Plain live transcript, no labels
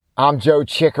I'm Joe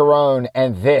Ciccarone,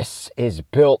 and this is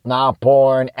Built Not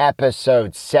Born,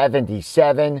 episode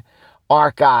 77,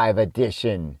 Archive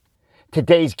Edition.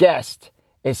 Today's guest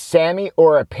is Sammy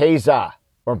Oropeza,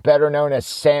 or better known as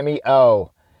Sammy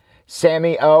O.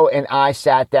 Sammy O and I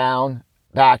sat down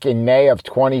back in May of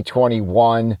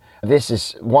 2021. This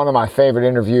is one of my favorite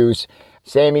interviews.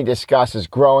 Sammy discusses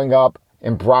growing up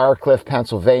in Briarcliff,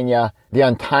 Pennsylvania, the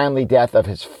untimely death of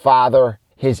his father,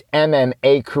 his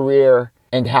MMA career,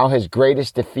 and how his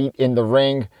greatest defeat in the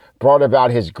ring brought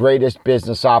about his greatest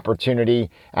business opportunity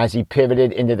as he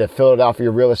pivoted into the Philadelphia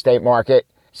real estate market.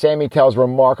 Sammy tells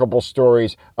remarkable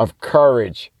stories of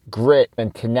courage, grit,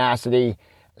 and tenacity.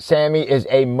 Sammy is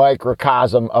a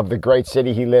microcosm of the great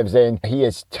city he lives in. He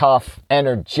is tough,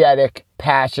 energetic,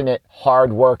 passionate,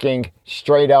 hardworking,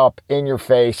 straight up, in your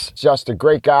face. Just a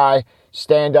great guy,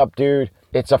 stand-up dude.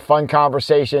 It's a fun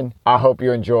conversation. I hope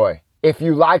you enjoy. If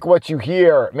you like what you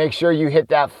hear, make sure you hit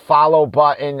that follow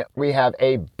button. We have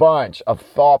a bunch of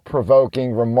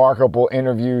thought-provoking, remarkable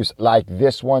interviews like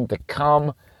this one to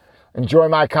come. Enjoy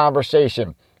my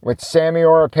conversation with Sammy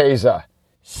Oropeza,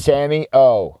 Sammy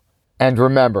O. And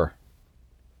remember,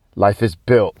 life is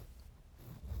built,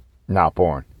 not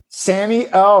born. Sammy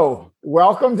O,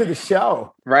 welcome to the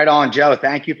show. Right on, Joe.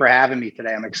 Thank you for having me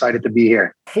today. I'm excited to be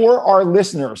here. For our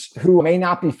listeners who may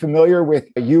not be familiar with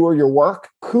you or your work,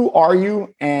 who are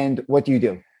you and what do you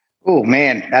do? Oh,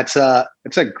 man, that's a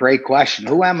great question.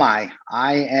 Who am I?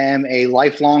 I am a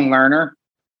lifelong learner.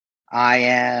 I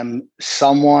am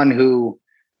someone who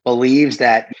believes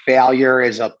that failure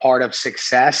is a part of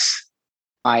success.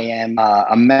 I am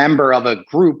a member of a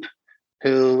group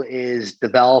who is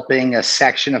developing a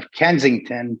section of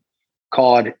Kensington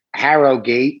called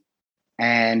Harrogate.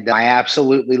 And I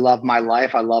absolutely love my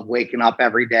life. I love waking up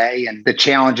every day and the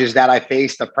challenges that I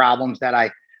face, the problems that I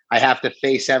have to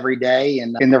face every day.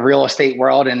 And in the real estate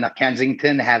world in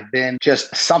Kensington have been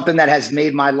just something that has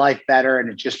made my life better. And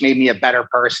it just made me a better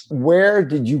person. Where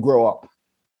did you grow up?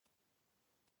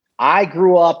 I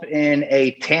grew up in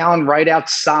a town right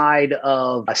outside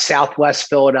of Southwest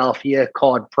Philadelphia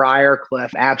called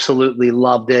Briarcliff. Absolutely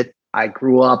loved it. I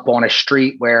grew up on a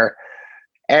street where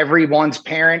everyone's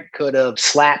parent could have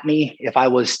slapped me if I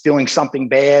was doing something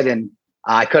bad. And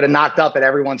I could have knocked up at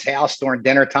everyone's house during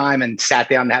dinner time and sat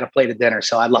down and had a plate of dinner.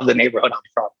 So I love the neighborhood I'm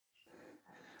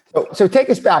from. So take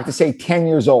us back to, say, 10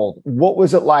 years old. What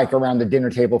was it like around the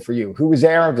dinner table for you? Who was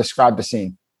there? Describe the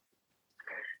scene.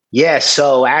 Yeah,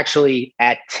 so actually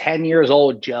at 10 years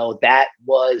old, Joe, that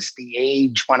was the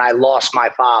age when I lost my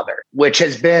father, which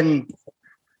has been,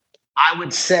 I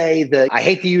would say I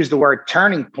hate to use the word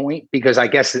turning point because I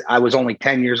guess I was only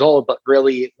 10 years old, but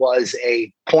really it was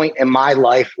a point in my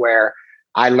life where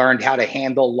I learned how to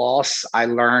handle loss. I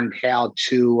learned how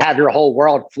to have your whole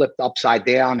world flipped upside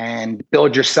down and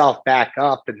build yourself back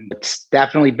up. And it's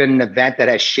definitely been an event that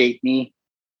has shaped me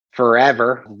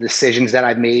forever. The decisions that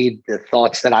I made, the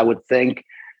thoughts that I would think.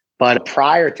 But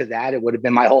prior to that, it would have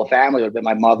been my whole family. It would have been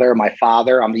my mother, my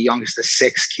father. I'm the youngest of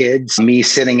 6 kids. Me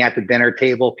sitting at the dinner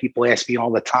table, people ask me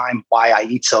all the time why I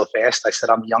eat so fast. I said,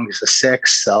 I'm the youngest of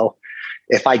 6. So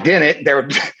if I didn't, there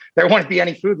wouldn't be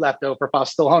any food left over if I was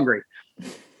still hungry.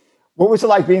 What was it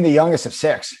like being the youngest of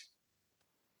 6?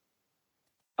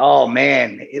 Oh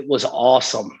man, it was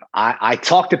awesome. I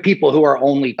talk to people who are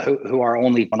only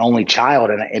an only child,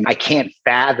 and I can't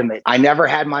fathom it. I never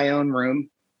had my own room.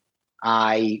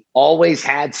 I always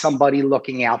had somebody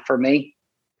looking out for me.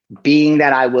 Being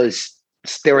that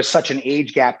there was such an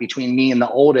age gap between me and the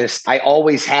oldest, I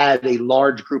always had a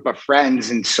large group of friends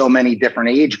in so many different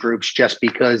age groups just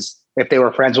because if they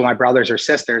were friends with my brothers or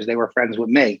sisters, they were friends with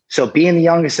me. So being the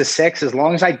youngest of 6, as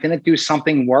long as I didn't do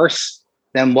something worse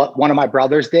than what one of my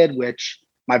brothers did, which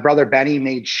my brother Benny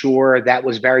made sure that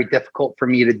was very difficult for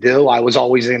me to do. I was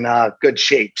always in good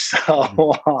shape.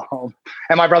 So,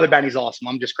 and my brother Benny's awesome.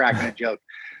 I'm just cracking a joke.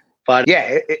 But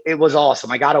yeah, it was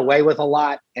awesome. I got away with a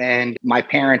lot. And my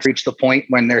parents reached the point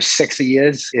when there's 6 of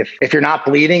you, if you're not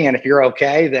bleeding and if you're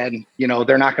okay, then,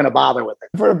 they're not going to bother with it.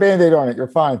 Put a Band-Aid on it. You're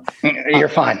fine. You're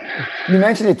fine. You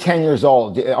mentioned at 10 years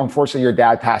old, unfortunately, your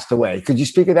dad passed away. Could you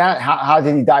speak of that? How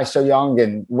did he die so young?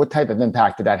 And what type of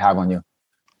impact did that have on you?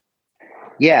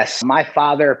 Yes, my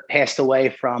father passed away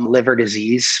from liver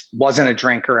disease, wasn't a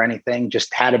drinker or anything,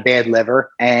 just had a bad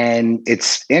liver. And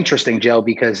it's interesting, Joe,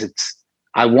 because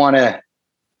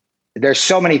there's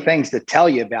so many things to tell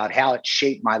you about how it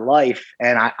shaped my life.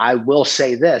 And I will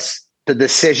say this, the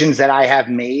decisions that I have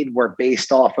made were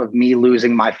based off of me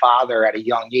losing my father at a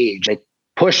young age. It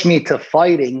pushed me to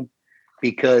fighting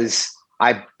because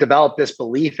I developed this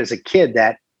belief as a kid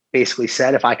that basically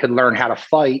said if I could learn how to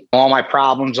fight, all my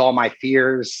problems, all my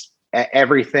fears,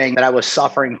 everything that I was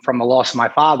suffering from the loss of my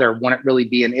father wouldn't really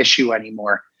be an issue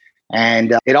anymore.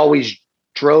 And it always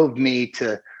drove me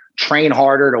to train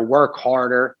harder, to work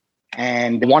harder.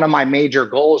 And one of my major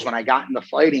goals when I got into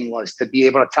fighting was to be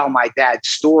able to tell my dad's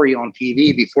story on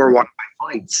TV before one of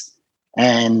my fights.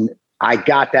 And I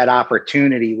got that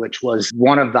opportunity, which was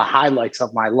one of the highlights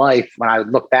of my life when I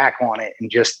look back on it, and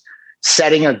just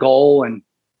setting a goal and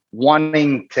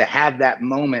wanting to have that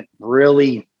moment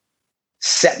really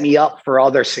set me up for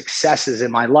other successes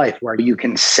in my life, where you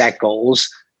can set goals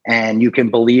and you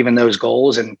can believe in those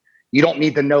goals, and you don't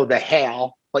need to know the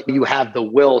how, but you have the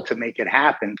will to make it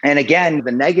happen. And again,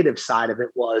 the negative side of it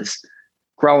was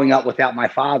growing up without my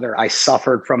father. I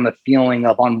suffered from the feeling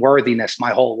of unworthiness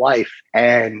my whole life.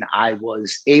 And I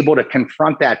was able to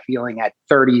confront that feeling at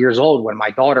 30 years old when my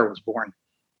daughter was born.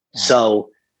 So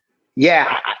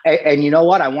yeah. And you know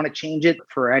what? I want to change it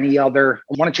for I want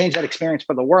to change that experience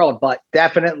for the world, but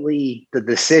definitely the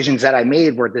decisions that I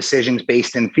made were decisions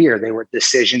based in fear. They were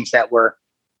decisions that were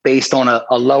based on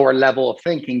a lower level of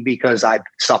thinking because I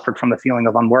suffered from the feeling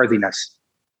of unworthiness.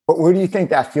 But where do you think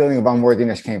that feeling of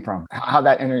unworthiness came from? How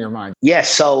that entered your mind? Yes.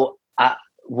 So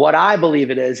what I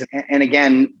believe it is, and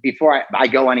again, before I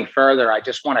go any further, I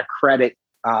just want to credit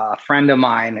a friend of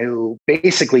mine who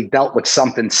basically dealt with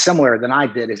something similar than I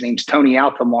did. His name's Tony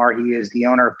Altamar. He is the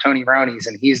owner of Tony Roni's,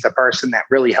 and he's the person that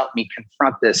really helped me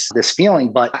confront this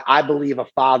feeling. But I believe a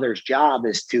father's job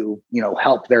is to,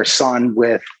 help their son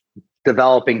with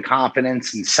developing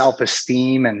confidence and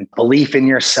self-esteem and belief in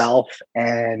yourself,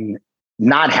 and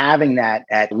not having that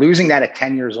losing that at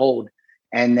 10 years old,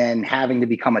 and then having to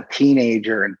become a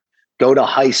teenager and go to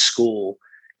high school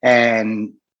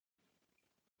and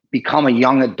become a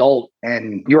young adult,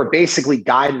 and you're basically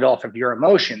guided off of your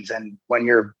emotions. And when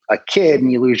you're a kid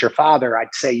and you lose your father,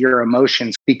 I'd say your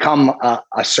emotions become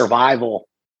a survival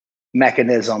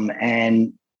mechanism,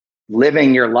 and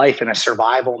living your life in a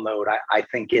survival mode, I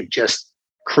think it just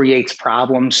creates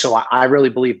problems. So I really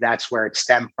believe that's where it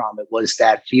stemmed from. It was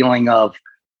that feeling of,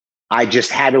 I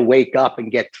just had to wake up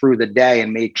and get through the day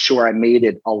and make sure I made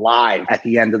it alive at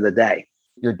the end of the day.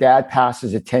 Your dad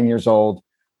passes at 10 years old.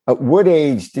 At what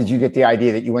age did you get the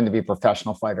idea that you wanted to be a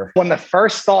professional fighter? When the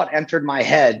first thought entered my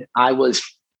head, I was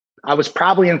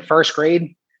probably in first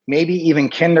grade, maybe even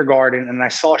kindergarten, and I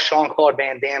saw Jean-Claude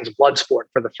Van Damme's Bloodsport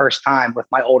for the first time with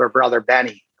my older brother,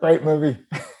 Benny. Great movie.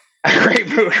 Great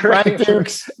movie. Frank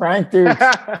Dukes.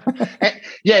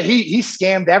 Yeah, he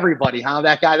scammed everybody, huh?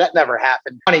 That guy, that never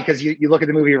happened. Funny, because you look at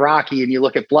the movie Rocky and you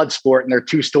look at Bloodsport, and there are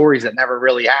two stories that never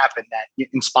really happened that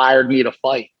inspired me to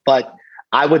fight. But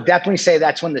I would definitely say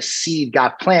that's when the seed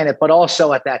got planted. But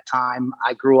also at that time,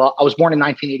 I was born in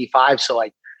 1985, so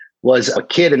I was a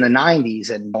kid in the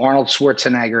 90s, and Arnold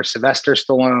Schwarzenegger, Sylvester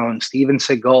Stallone, Steven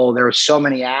Seagal, there were so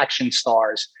many action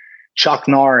stars, Chuck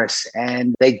Norris,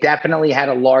 and they definitely had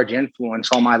a large influence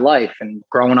on my life. And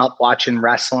growing up watching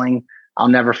wrestling, I'll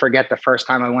never forget the first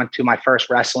time I went to my first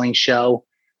wrestling show,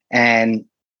 and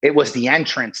it was the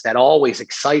entrance that always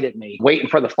excited me, waiting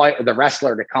for the fight or the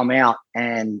wrestler to come out.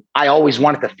 And I always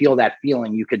wanted to feel that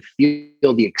feeling. You could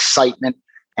feel the excitement.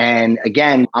 And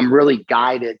again, I'm really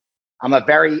guided. I'm a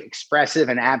very expressive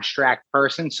and abstract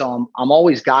person. So I'm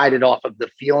always guided off of the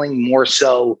feeling more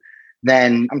so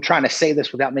than, I'm trying to say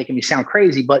this without making me sound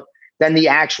crazy, but then the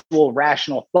actual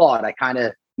rational thought. I kind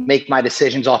of make my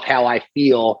decisions off how I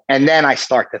feel. And then I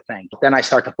start to think. Then I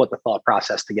start to put the thought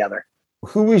process together.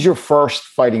 Who was your first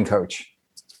fighting coach?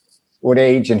 What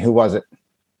age and who was it?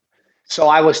 So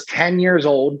I was 10 years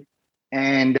old,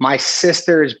 and my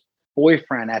sister's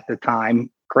boyfriend at the time,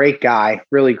 great guy,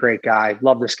 really great guy.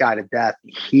 Love this guy to death.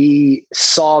 He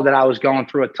saw that I was going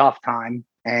through a tough time,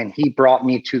 and he brought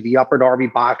me to the Upper Darby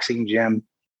boxing gym,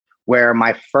 where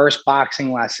my first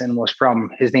boxing lesson was from,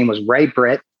 his name was Ray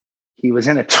Britt. He was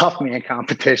in a tough man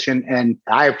competition, and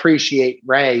I appreciate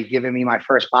Ray giving me my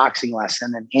first boxing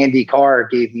lesson. And Andy Carr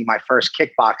gave me my first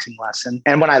kickboxing lesson.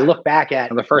 And when I look back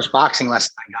at the first boxing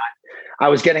lesson I got, I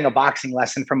was getting a boxing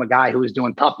lesson from a guy who was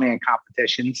doing tough man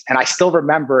competitions. And I still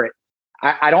remember it.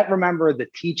 I don't remember the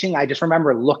teaching. I just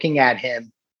remember looking at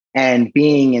him and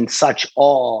being in such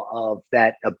awe of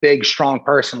that a big, strong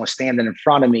person was standing in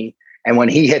front of me. And when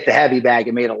he hit the heavy bag,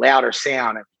 it made a louder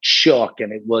sound and shook,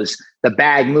 and it was the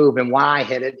bag moved. And when I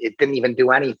hit it, it didn't even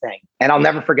do anything. And I'll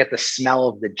never forget the smell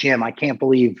of the gym. I can't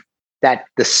believe that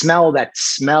that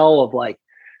smell of like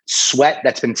sweat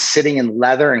that's been sitting in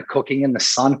leather and cooking in the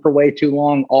sun for way too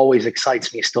long always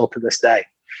excites me still to this day.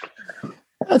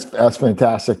 That's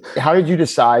fantastic. How did you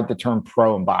decide to turn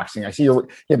pro in boxing? I see you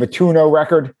have a 2-0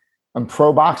 record in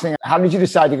pro boxing. How did you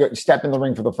decide to step in the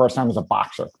ring for the first time as a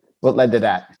boxer? What led to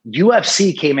that?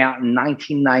 UFC came out in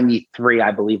 1993,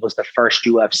 I believe, was the first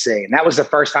UFC. And that was the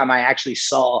first time I actually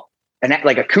saw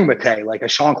like a Kumite, like a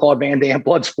Jean-Claude Van Damme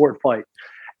blood sport fight.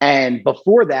 And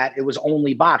before that, it was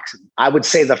only boxing. I would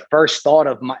say the first thought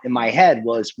in my head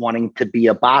was wanting to be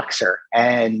a boxer.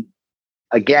 And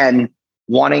again,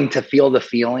 wanting to feel the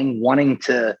feeling, wanting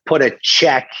to put a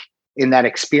check in that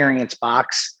experience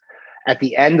box. At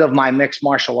the end of my mixed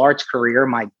martial arts career,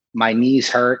 my knees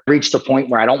hurt, reached the point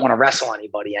where I don't want to wrestle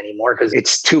anybody anymore because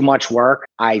it's too much work.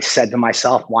 I said to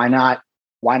myself, why not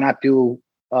do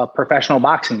a professional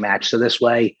boxing match? So this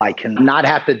way I can not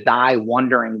have to die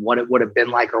wondering what it would have been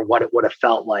like or what it would have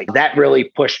felt like. That really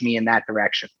pushed me in that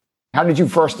direction. How did you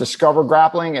first discover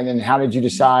grappling? And then how did you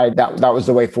decide that was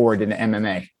the way forward in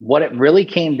MMA? What it really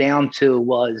came down to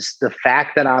was the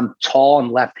fact that I'm tall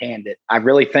and left-handed. I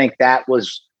really think that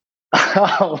was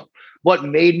what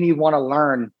made me want to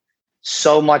learn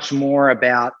so much more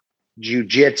about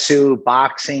jiu-jitsu,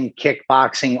 boxing,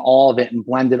 kickboxing, all of it, and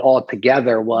blend it all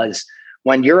together. Was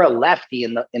when you're a lefty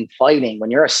in fighting, when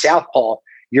you're a southpaw,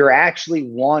 you're actually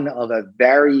one of a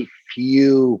very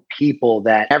few people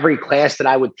that every class that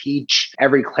I would teach,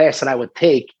 every class that I would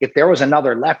take, if there was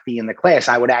another lefty in the class,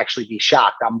 I would actually be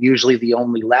shocked. I'm usually the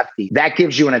only lefty. That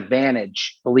gives you an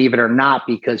advantage, believe it or not,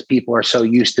 because people are so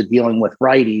used to dealing with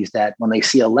righties that when they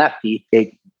see a lefty,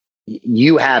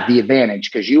 you have the advantage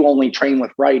because you only train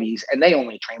with righties and they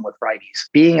only train with righties.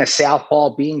 Being a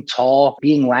southpaw, being tall,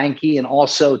 being lanky, and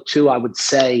also too, I would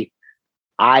say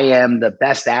I am the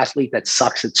best athlete that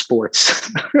sucks at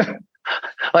sports.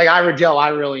 Like Joe, I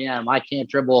really am. I can't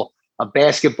dribble a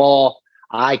basketball.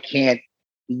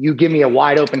 You give me a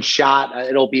wide open shot,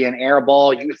 it'll be an air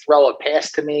ball. You throw a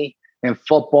pass to me in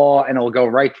football and it'll go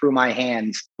right through my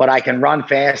hands. But I can run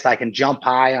fast. I can jump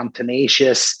high. I'm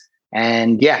tenacious.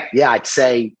 And yeah, I'd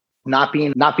say not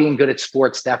being good at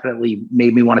sports definitely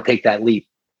made me want to take that leap.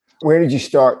 Where did you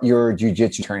start your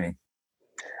jiu-jitsu training?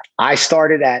 I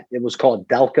started it was called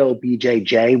Delco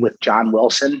BJJ with John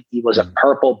Wilson. He was a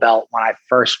purple belt when I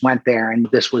first went there. And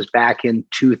this was back in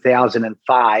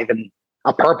 2005. And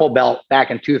a purple belt back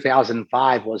in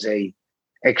 2005 was a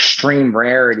extreme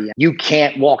rarity. You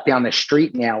can't walk down the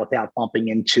street now without bumping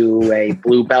into a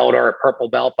blue belt or a purple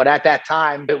belt. But at that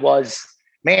time, it was,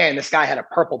 man, this guy had a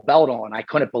purple belt on. I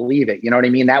couldn't believe it. You know what I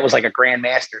mean? That was like a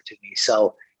grandmaster to me.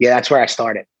 So yeah, that's where I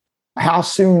started. How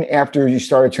soon after you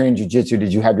started training jiu-jitsu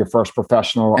did you have your first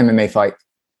professional MMA fight?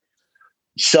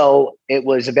 So it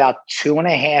was about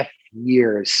 2.5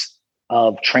 years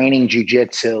of training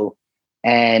jiu-jitsu.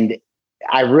 And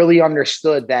I really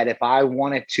understood that if I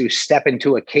wanted to step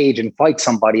into a cage and fight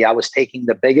somebody, I was taking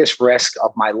the biggest risk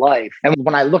of my life. And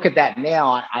when I look at that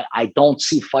now, I don't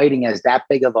see fighting as that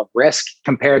big of a risk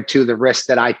compared to the risk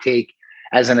that I take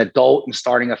as an adult and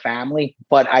starting a family.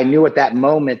 But I knew at that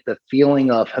moment, the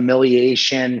feeling of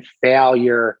humiliation,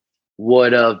 failure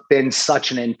would have been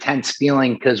such an intense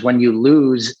feeling because when you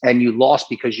lose and you lost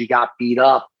because you got beat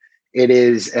up, it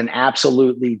is an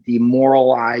absolutely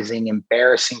demoralizing,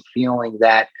 embarrassing feeling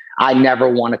that I never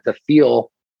wanted to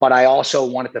feel, but I also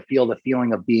wanted to feel the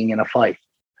feeling of being in a fight.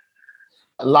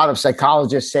 A lot of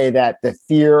psychologists say that the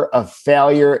fear of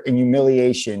failure and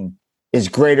humiliation is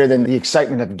greater than the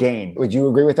excitement of gain. Would you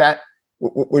agree with that?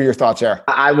 What are your thoughts there?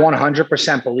 I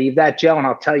 100% believe that, Joe, and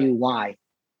I'll tell you why.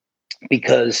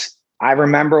 Because I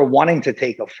remember wanting to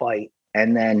take a fight,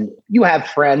 and then you have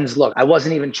friends. Look, I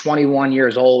wasn't even 21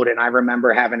 years old, and I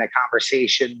remember having a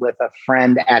conversation with a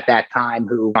friend at that time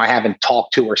who I haven't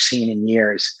talked to or seen in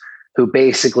years, who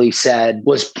basically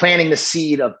was planting the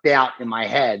seed of doubt in my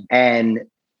head. And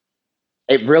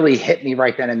it really hit me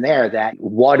right then and there that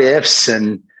what ifs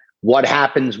and what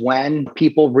happens when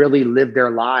people really live their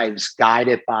lives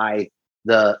guided by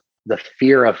the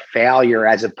fear of failure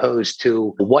as opposed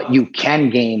to what you can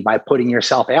gain by putting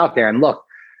yourself out there. And look,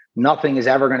 nothing is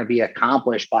ever going to be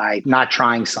accomplished by not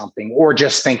trying something or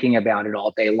just thinking about it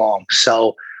all day long.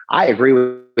 So I agree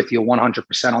with you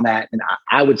 100% on that. And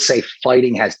I would say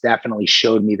fighting has definitely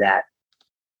showed me that.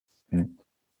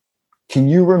 Can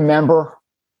you remember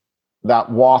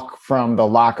that walk from the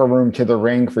locker room to the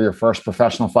ring for your first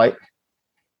professional fight?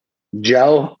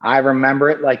 Joe, I remember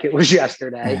it like it was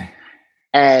yesterday.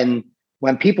 And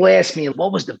when people ask me,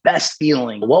 what was the best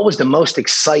feeling? What was the most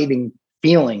exciting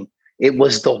feeling? It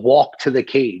was the walk to the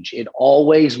cage. It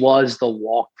always was the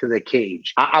walk to the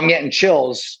cage. I'm getting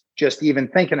chills just even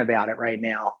thinking about it right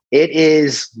now. It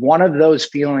is one of those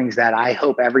feelings that I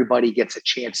hope everybody gets a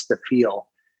chance to feel.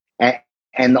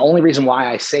 And the only reason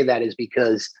why I say that is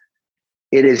because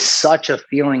it is such a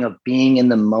feeling of being in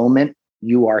the moment.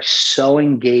 You are so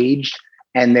engaged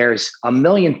and there's a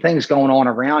million things going on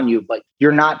around you, but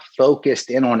you're not focused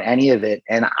in on any of it.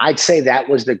 And I'd say that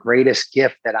was the greatest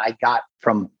gift that I got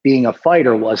from being a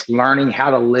fighter, was learning how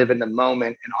to live in the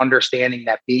moment and understanding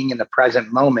that being in the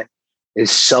present moment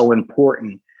is so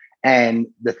important. And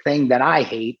the thing that I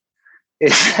hate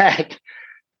is that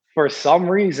for some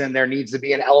reason there needs to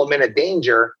be an element of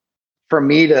danger for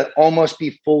me to almost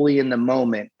be fully in the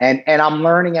moment. And I'm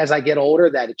learning as I get older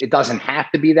that it doesn't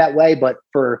have to be that way, but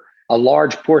for a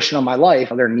large portion of my life,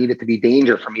 there needed to be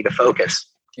danger for me to focus.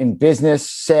 In business,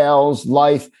 sales,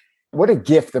 life, what a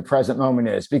gift the present moment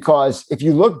is. Because if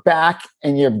you look back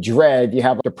and you have dread, you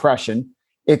have depression.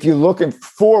 If you're looking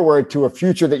forward to a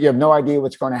future that you have no idea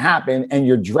what's going to happen and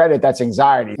you're dreaded, that's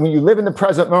anxiety. When you live in the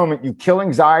present moment, you kill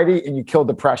anxiety and you kill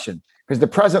depression. Because the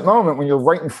present moment, when you're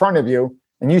right in front of you,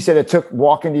 and you said it took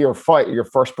walking to your fight, your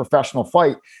first professional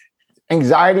fight,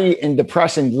 anxiety and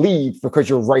depression leave because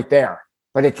you're right there.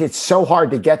 But it's so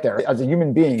hard to get there. As a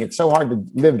human being, it's so hard to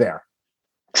live there.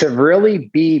 To really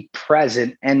be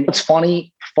present. And it's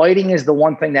funny, fighting is the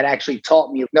one thing that actually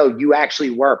taught me, no, you actually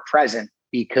were present,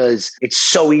 because it's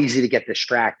so easy to get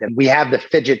distracted. We have the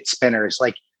fidget spinners.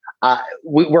 Like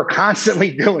we're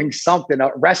constantly doing something, a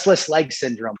restless leg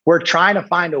syndrome. We're trying to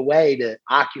find a way to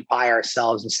occupy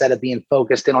ourselves instead of being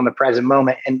focused in on the present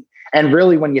moment. And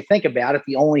really, when you think about it,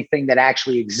 the only thing that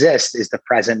actually exists is the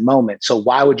present moment. So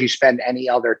why would you spend any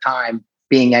other time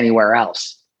being anywhere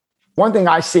else? One thing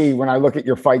I see when I look at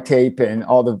your fight tape and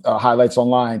all the highlights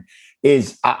online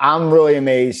is I'm really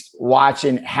amazed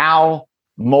watching how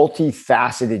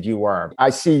multifaceted you were. I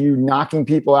see you knocking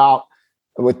people out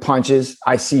with punches.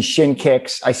 I see shin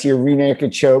kicks. I see rear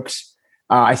naked chokes.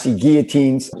 I see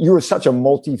guillotines. You were such a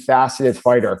multifaceted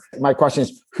fighter. My question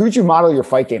is, who'd you model your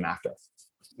fight game after?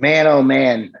 Man, oh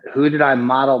man, who did I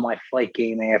model my fight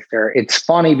game after? It's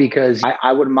funny because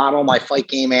I would model my fight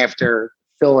game after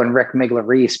Phil and Rick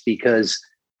Migler-Reese, because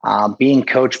being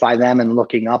coached by them and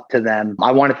looking up to them,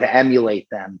 I wanted to emulate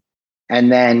them.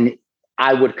 And then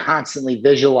I would constantly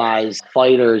visualize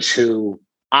fighters who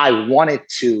I wanted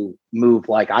to move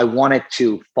like, I wanted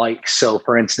to fight. So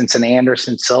for instance, in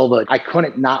Anderson Silva, I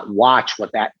couldn't not watch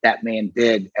what that man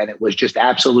did. And it was just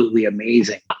absolutely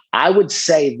amazing. I would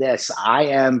say this, I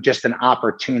am just an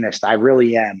opportunist. I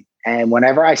really am. And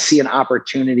whenever I see an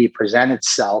opportunity present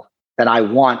itself that I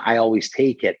want, I always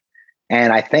take it.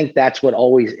 And I think that's what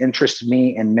always interested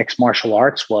me in mixed martial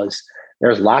arts was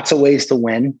there's lots of ways to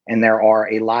win and there are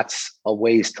lots of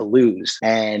ways to lose,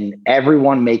 and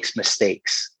everyone makes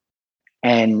mistakes.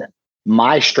 And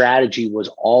my strategy was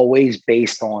always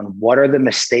based on what are the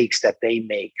mistakes that they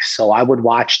make. So I would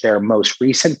watch their most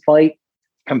recent fight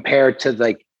compared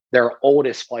to their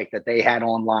oldest fight that they had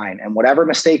online, and whatever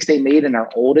mistakes they made in their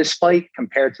oldest fight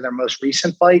compared to their most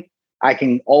recent fight, I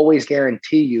can always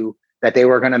guarantee you that they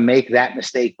were going to make that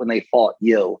mistake when they fought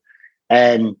you.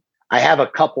 And I have a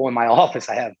couple in my office.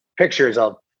 I have pictures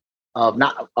of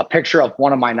not a picture of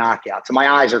one of my knockouts, and my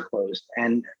eyes are closed.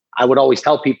 And I would always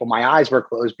tell people my eyes were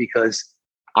closed because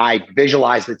I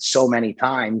visualized it so many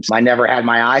times. I never had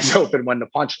my eyes open when the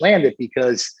punch landed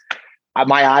because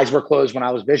my eyes were closed when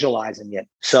I was visualizing it.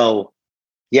 So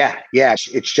yeah,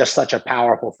 it's just such a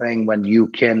powerful thing when you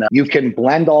can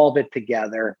blend all of it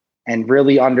together and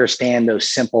really understand those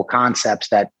simple concepts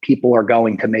that people are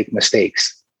going to make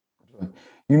mistakes.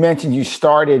 You mentioned you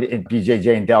started at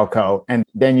BJJ and Delco, and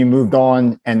then you moved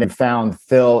on and then found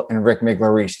Phil and Rick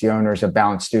Migler-Reese, the owners of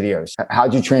Balance Studios.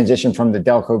 How'd you transition from the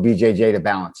Delco BJJ to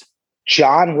Balance?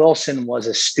 John Wilson was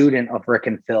a student of Rick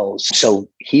and Phil's. So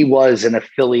he was an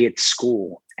affiliate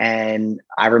school. And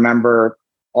I remember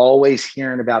always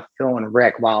hearing about Phil and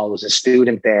Rick while I was a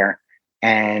student there.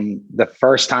 And the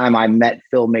first time I met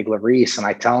Phil Migler-Reese, and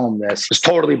I tell him this, I was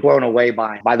totally blown away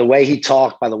by the way he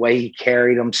talked, by the way he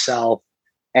carried himself,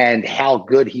 and how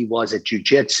good he was at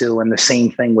jiu-jitsu. And the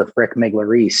same thing with Rick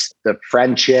Migler-Reese. The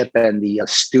friendship and the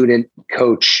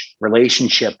student-coach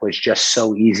relationship was just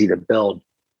so easy to build.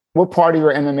 What part of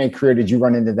your MMA career did you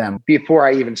run into them? Before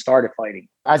I even started fighting.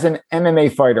 As an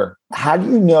MMA fighter, how do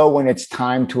you know when it's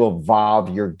time to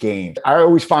evolve your game? I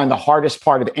always find the hardest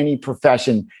part of any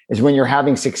profession is when you're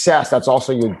having success, that's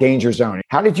also your danger zone.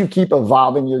 How did you keep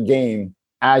evolving your game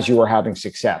as you were having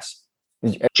success?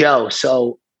 Joe,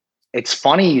 so it's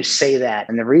funny you say that.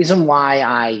 And the reason why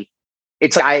I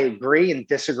agree and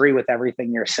disagree with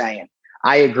everything you're saying.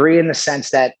 I agree in the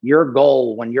sense that your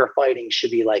goal when you're fighting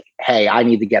should be like, hey, I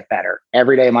need to get better.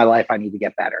 Every day of my life, I need to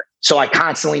get better. So I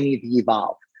constantly need to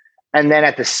evolve. And then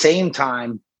at the same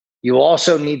time, you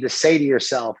also need to say to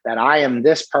yourself that I am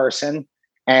this person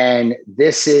and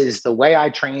this is the way I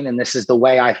train and this is the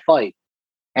way I fight.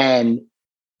 And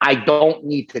I don't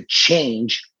need to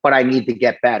change, but I need to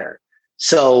get better.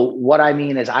 So what I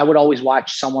mean is I would always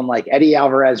watch someone like Eddie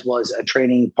Alvarez was a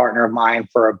training partner of mine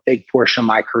for a big portion of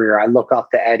my career. I look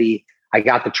up to Eddie. I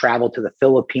got to travel to the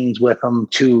Philippines with him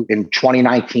in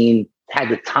 2019, had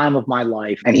the time of my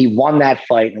life, and he won that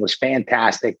fight and it was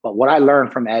fantastic. But what I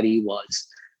learned from Eddie was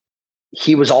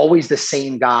he was always the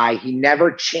same guy. He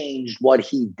never changed what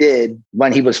he did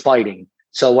when he was fighting.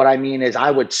 So what I mean is I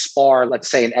would spar,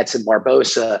 let's say, an Edson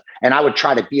Barbosa, and I would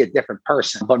try to be a different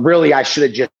person. But really, I should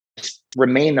have just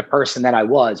remained the person that I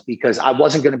was, because I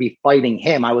wasn't going to be fighting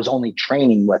him. I was only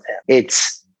training with him.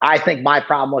 I think my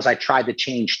problem was I tried to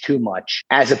change too much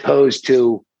as opposed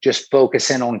to just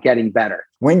focusing on getting better.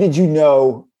 When did you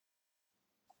know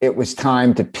it was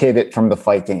time to pivot from the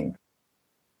fight game?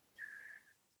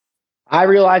 I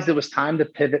realized it was time to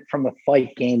pivot from the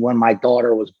fight game when my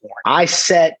daughter was born. I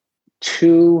set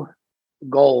 2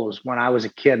 goals when I was a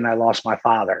kid and I lost my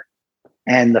father.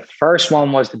 And the first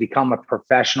one was to become a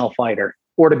professional fighter,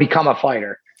 or to become a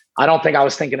fighter. I don't think I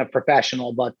was thinking of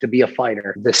professional, but to be a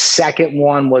fighter. The second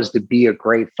one was to be a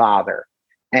great father.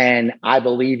 And I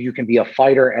believe you can be a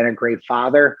fighter and a great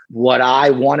father. What I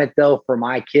wanted, though, for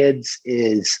my kids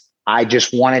is I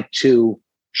just wanted to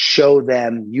show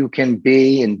them you can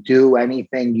be and do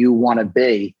anything you want to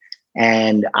be.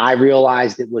 And I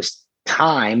realized it was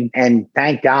time. And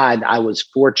thank God I was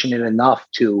fortunate enough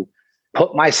to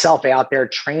put myself out there,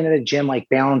 train at a gym like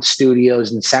Balance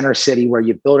Studios in Center City, where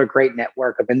you build a great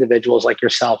network of individuals like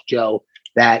yourself, Joe,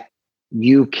 that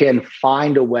you can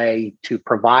find a way to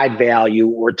provide value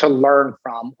or to learn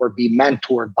from or be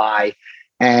mentored by.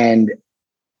 And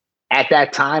at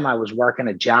that time, I was working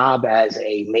a job as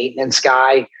a maintenance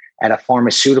guy at a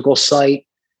pharmaceutical site.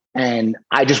 And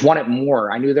I just wanted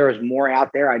more. I knew there was more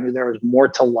out there. I knew there was more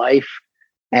to life.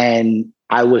 And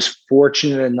I was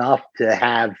fortunate enough to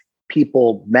have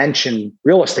people mention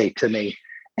real estate to me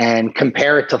and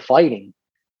compare it to fighting.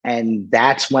 And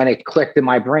that's when it clicked in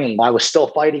my brain. I was still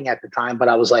fighting at the time, but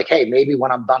I was like, hey, maybe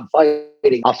when I'm done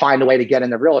fighting, I'll find a way to get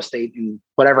into real estate in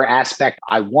whatever aspect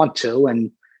I want to.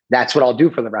 And that's what I'll do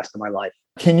for the rest of my life.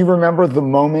 Can you remember the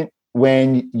moment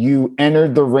when you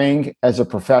entered the ring as a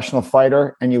professional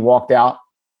fighter and you walked out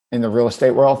in the real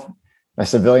estate world, a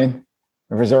civilian?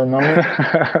 Was there a moment?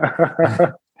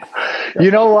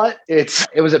 You know what?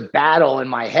 It was a battle in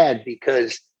my head,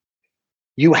 because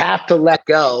you have to let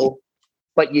go,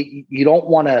 but you don't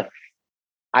want to.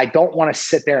 I don't want to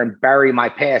sit there and bury my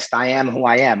past. I am who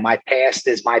I am. My past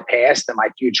is my past and my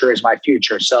future is my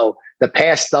future. So the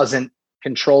past doesn't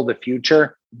control the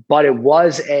future, but it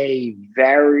was I'm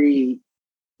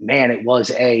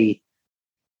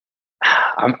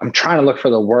trying to look for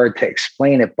the word to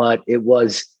explain it, but it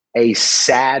was a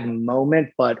sad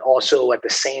moment, but also at the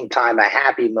same time, a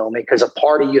happy moment, because a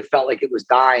part of you felt like it was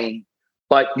dying,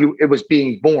 but it was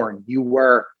being born.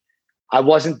 I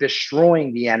wasn't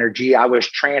destroying the energy. I was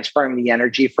transferring the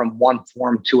energy from one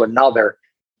form to another.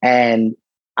 And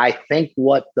I think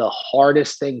what the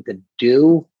hardest thing to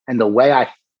do, and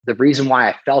the reason why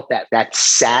I felt that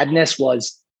sadness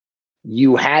was,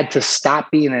 you had to stop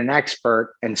being an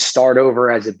expert and start over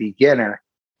as a beginner.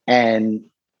 And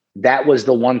that was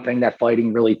the one thing that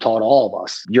fighting really taught all of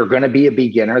us. You're going to be a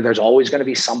beginner. There's always going to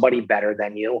be somebody better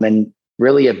than you. And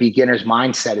really, a beginner's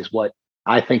mindset is what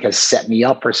I think has set me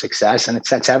up for success, and it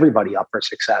sets everybody up for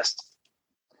success.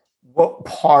 What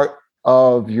part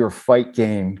of your fight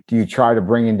game do you try to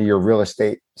bring into your real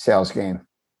estate sales game?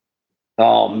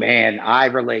 Oh, man, I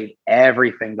relate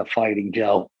everything to fighting,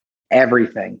 Joe.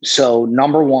 Everything. So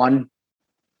number one,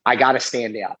 I got to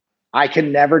stand out. I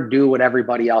can never do what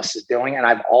everybody else is doing. And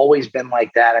I've always been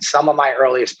like that. And some of my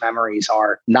earliest memories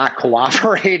are not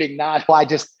cooperating.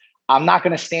 I'm not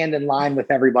going to stand in line with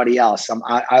everybody else.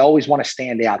 I always want to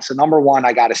stand out. So number one,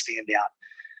 I got to stand out.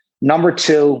 Number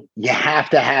two, you have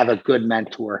to have a good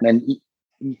mentor, and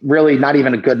really not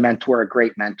even a good mentor, a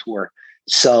great mentor.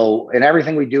 So in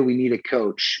everything we do, we need a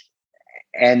coach,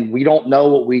 and we don't know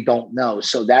what we don't know.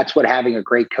 So that's what having a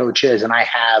great coach is. And I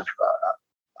have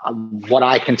what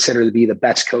I consider to be the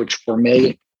best coach for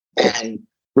me, and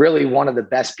really one of the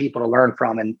best people to learn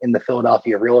from in the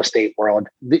Philadelphia real estate world.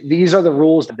 These are the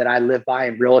rules that I live by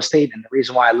in real estate. And the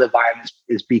reason why I live by them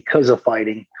is because of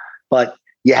fighting. But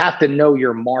you have to know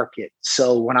your market.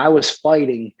 So when I was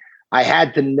fighting, I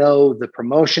had to know the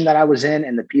promotion that I was in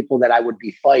and the people that I would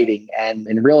be fighting. And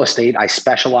in real estate, I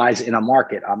specialize in a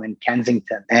market. I'm in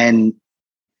Kensington. And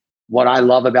what I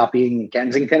love about being in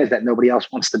Kensington is that nobody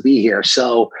else wants to be here.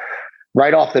 So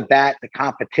right off the bat, the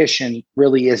competition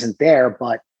really isn't there,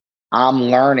 but I'm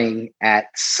learning at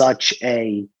such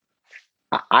a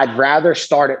I'd rather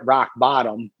start at rock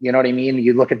bottom. You know what I mean?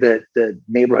 You look at the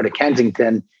neighborhood of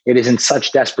Kensington, it is in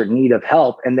such desperate need of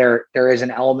help. And there is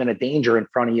an element of danger in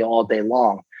front of you all day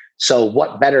long. So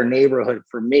what better neighborhood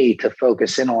for me to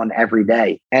focus in on every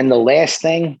day? And the last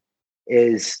thing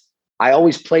is I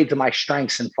always played to my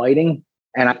strengths in fighting,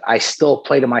 and I still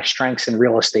play to my strengths in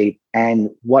real estate. And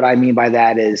what I mean by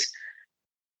that is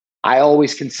I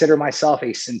always consider myself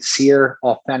a sincere,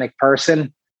 authentic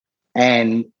person.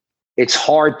 And it's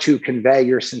hard to convey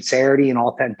your sincerity and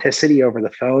authenticity over the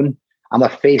phone. I'm a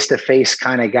face-to-face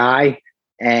kind of guy.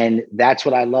 And that's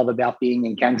what I love about being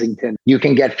in Kensington. You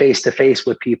can get face-to-face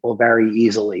with people very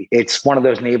easily. It's one of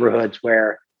those neighborhoods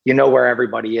where you know where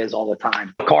everybody is all the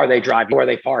time, the car they drive, where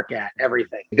they park at,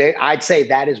 everything. I'd say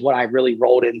that is what I really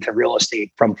rolled into real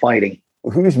estate from fighting.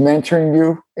 Who's mentoring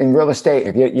you in real estate?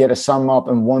 If you had to sum up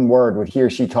in one word what he or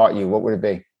she taught you, what would it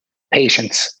be?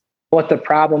 Patience. What the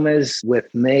problem is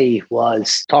with me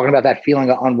was talking about that feeling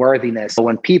of unworthiness.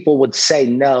 When people would say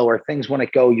no or things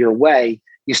wouldn't go your way,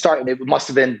 it must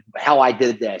have been how I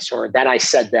did this, or that I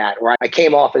said that, or I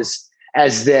came off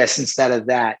as this instead of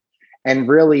that. And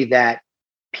really that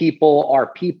people are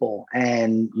people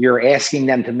and you're asking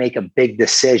them to make a big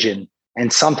decision.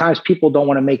 And sometimes people don't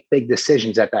want to make big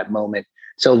decisions at that moment.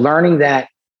 So learning that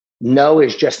no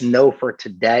is just no for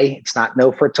today. It's not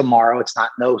no for tomorrow. It's not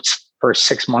no for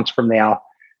 6 months from now.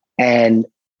 And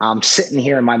I'm sitting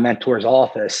here in my mentor's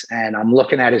office and I'm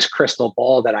looking at his crystal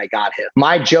ball that I got him.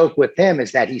 My joke with him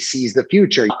is that he sees the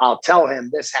future. I'll tell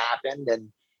him this happened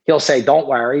and he'll say, don't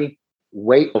worry,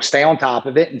 wait, we'll stay on top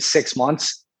of it in 6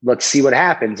 months. Let's see what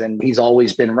happens. And he's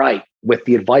always been right with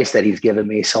the advice that he's given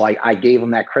me. So I gave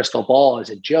him that crystal ball as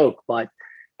a joke, but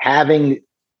having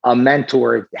a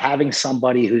mentor, having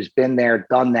somebody who's been there,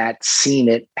 done that, seen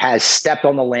it, has stepped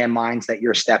on the landmines that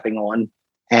you're stepping on,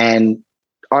 and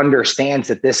understands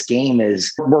that this game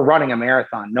we're running a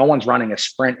marathon. No one's running a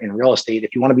sprint in real estate.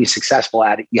 If you want to be successful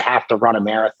at it, you have to run a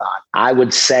marathon. I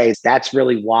would say that's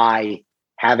really why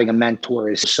having a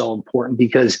mentor is so important,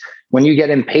 because when you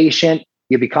get impatient,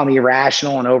 you become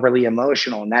irrational and overly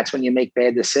emotional. And that's when you make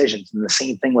bad decisions. And the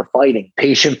same thing with fighting.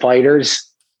 Patient fighters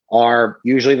are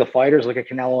usually the fighters. Look at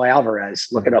Canelo Alvarez,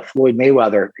 look at a Floyd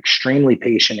Mayweather, extremely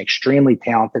patient, extremely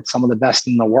talented, some of the best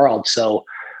in the world. So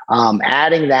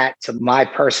adding that to my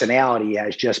personality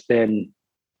has just been,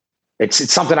 it's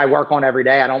something I work on every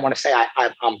day. I don't want to say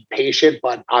I'm patient,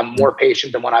 but I'm more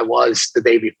patient than when I was the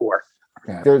day before.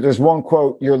 Yeah. There's one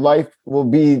quote: your life will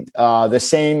be the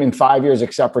same in 5 years,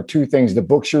 except for two things: the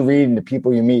books you read and the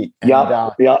people you meet. And,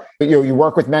 you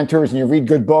work with mentors and you read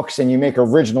good books and you make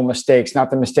original mistakes,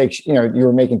 not the mistakes, you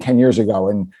were making 10 years ago.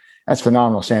 And that's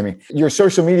phenomenal, Sammy. Your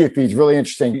social media feed is really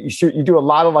interesting. You do a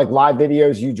lot of live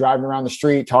videos, you driving around the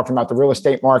street, talking about the real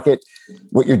estate market,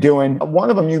 what you're doing. One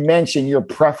of them, you mentioned your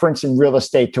preference in real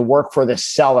estate to work for the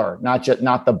seller, not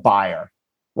the buyer.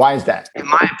 Why is that? In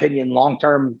my opinion,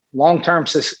 long-term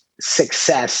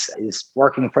success is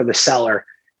working for the seller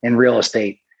in real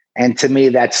estate. And to me,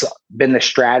 that's been the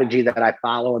strategy that I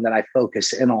follow and that I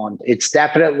focus in on. It's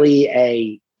definitely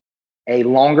a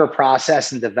longer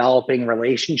process in developing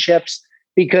relationships,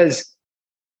 because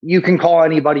you can call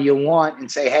anybody you want and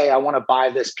say, hey, I want to buy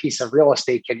this piece of real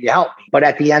estate. Can you help me? But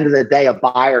at the end of the day, a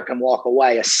buyer can walk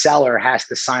away. A seller has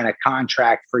to sign a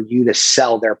contract for you to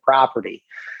sell their property.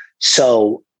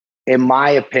 So in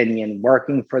my opinion,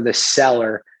 working for the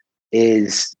seller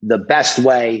is the best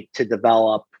way to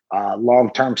develop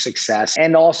long-term success.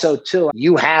 And also too,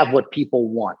 you have what people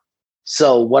want.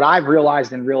 So what I've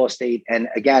realized in real estate, and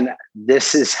again,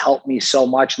 this has helped me so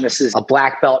much, and this is a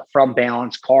black belt from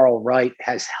Balance, Carl Wright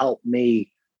has helped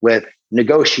me with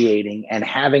negotiating and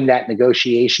having that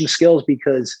negotiation skills,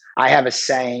 because I have a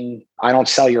saying, I don't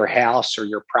sell your house or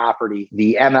your property.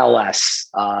 The MLS,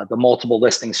 the multiple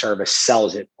listing service,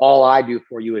 sells it. All I do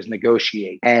for you is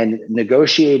negotiate. And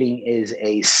negotiating is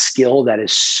a skill that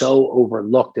is so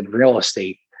overlooked in real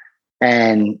estate.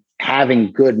 And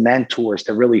having good mentors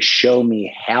to really show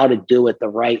me how to do it the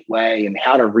right way and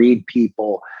how to read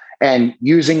people and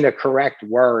using the correct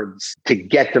words to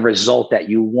get the result that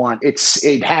you want.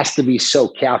 It has to be so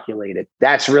calculated.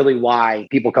 That's really why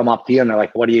people come up to you and they're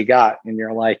like, what do you got? And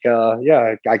you're like,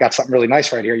 yeah, I got something really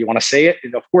nice right here. You want to say it?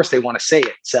 And of course they want to say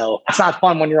it. So it's not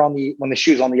fun when when the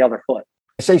shoe's on the other foot.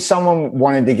 Say someone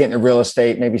wanted to get into real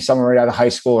estate, maybe someone right out of high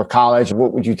school or college.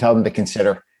 What would you tell them to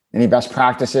consider? Any best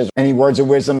practices? Any words of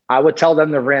wisdom? I would tell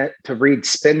them to read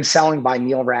Spin Selling by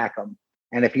Neil Rackham.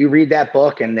 And if you read that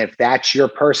book, and if that's your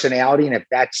personality, and if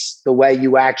that's the way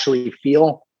you actually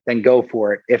feel, then go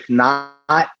for it. If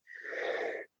not,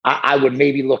 I would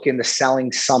maybe look into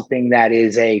selling something that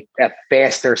is a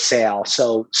faster sale.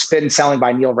 So Spin Selling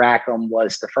by Neil Rackham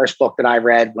was the first book that I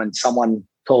read when someone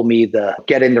told me to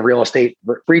get into real estate.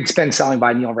 Read Spin Selling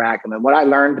by Neil Rackham. And what I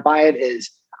learned by it is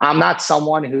I'm not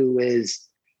someone who is,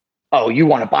 oh, you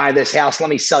want to buy this house? Let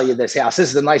me sell you this house. This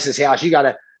is the nicest house. You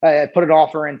got to put an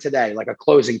offer in today, like a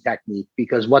closing technique.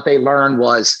 Because what they learned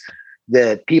was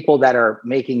the people that are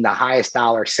making the highest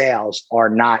dollar sales are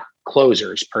not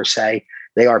closers per se.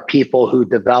 They are people who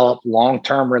develop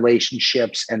long-term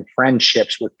relationships and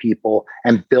friendships with people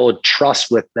and build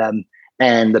trust with them.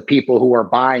 And the people who are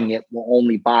buying it will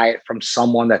only buy it from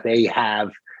someone that they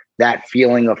have that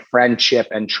feeling of friendship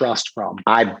and trust from.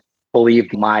 I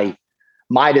believe my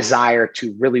desire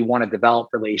to really want to develop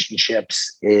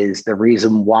relationships is the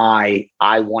reason why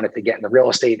I wanted to get into real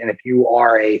estate. And if you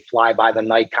are a fly by the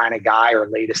night kind of guy or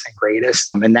latest and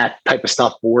greatest, and that type of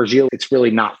stuff bores you, it's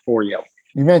really not for you.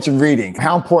 You mentioned reading.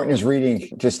 How important is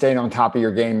reading to staying on top of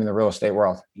your game in the real estate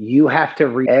world? You have to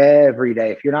read every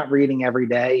day. If you're not reading every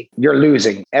day, you're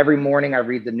losing. Every morning I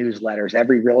read the newsletters,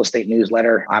 every real estate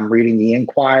newsletter. I'm reading the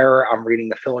Inquirer. I'm reading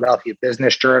the Philadelphia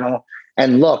Business Journal.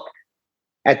 And look,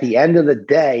 at the end of the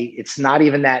day, it's not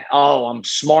even that, oh, I'm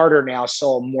smarter now,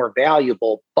 so I'm more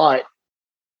valuable, but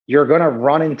you're going to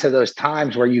run into those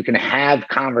times where you can have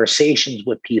conversations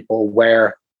with people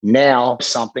where now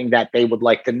something that they would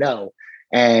like to know.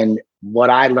 And what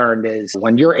I learned is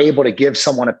when you're able to give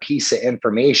someone a piece of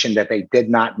information that they did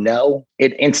not know,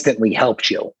 it instantly helps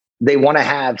you. They want to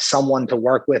have someone to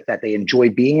work with that they enjoy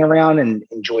being around and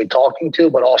enjoy talking to,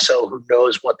 but also who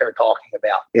knows what they're talking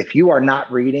about. If you are not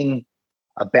reading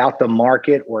about the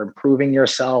market or improving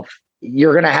yourself,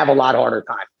 you're going to have a lot harder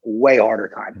time, way harder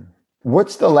time.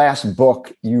 What's the last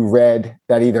book you read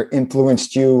that either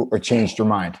influenced you or changed your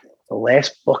mind? The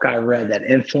last book I read that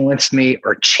influenced me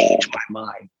or changed my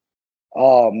mind.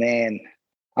 Oh, man.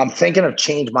 I'm thinking of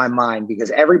change my mind because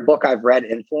every book I've read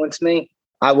influenced me.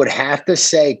 I would have to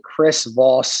say Chris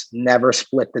Voss, Never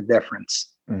Split the Difference.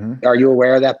 Mm-hmm. Are you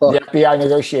aware of that book? The FBI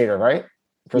Negotiator, right?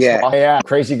 Yeah.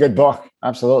 Crazy good book.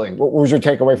 Absolutely. What was your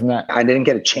takeaway from that? I didn't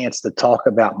get a chance to talk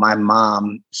about my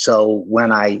mom. So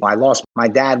when I lost, my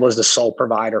dad was the sole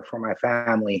provider for my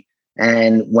family.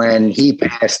 And when he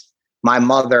passed, my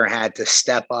mother had to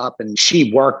step up and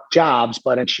she worked jobs,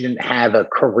 but she didn't have a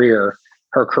career.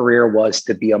 Her career was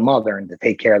to be a mother and to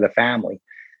take care of the family.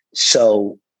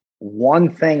 So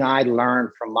one thing I learned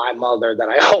from my mother that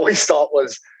I always thought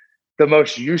was the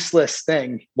most useless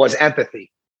thing was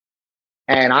empathy.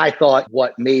 And I thought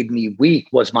what made me weak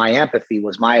was my empathy,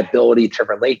 was my ability to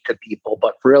relate to people.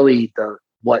 But really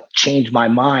what changed my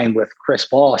mind with Chris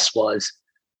Voss was,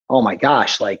 oh my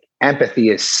gosh, like empathy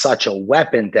is such a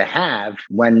weapon to have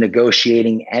when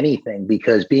negotiating anything,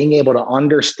 because being able to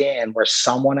understand where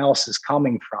someone else is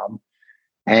coming from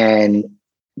and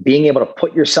being able to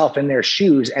put yourself in their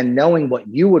shoes and knowing what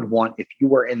you would want if you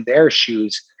were in their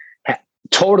shoes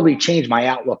totally changed my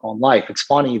outlook on life. It's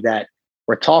funny that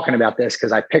we're talking about this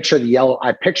because I pictured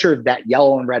that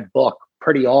yellow and red book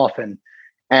pretty often.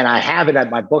 And I have it at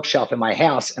my bookshelf in my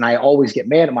house, and I always get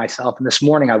mad at myself. And this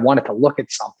morning I wanted to look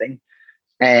at something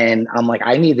and I'm like,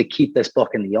 I need to keep this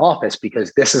book in the office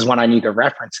because this is when I need to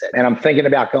reference it. And I'm thinking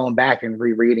about going back and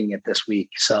rereading it this week.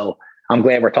 So I'm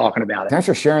glad we're talking about it. Thanks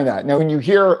for sharing that. Now, when you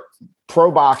hear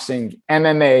pro boxing,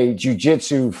 MMA,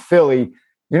 jiu-jitsu, Philly,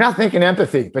 you're not thinking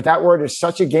empathy, but that word is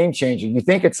such a game changer. You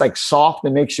think it's like soft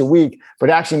and makes you weak, but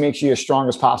it actually makes you as strong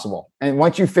as possible. And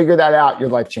once you figure that out, your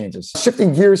life changes.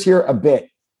 Shifting gears here a bit,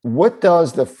 what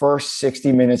does the first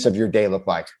 60 minutes of your day look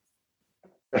like?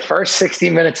 The first 60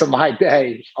 minutes of my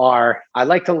day are, I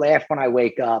like to laugh when I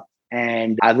wake up,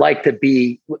 and I like to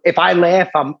be, if I laugh,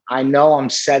 I know I'm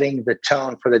setting the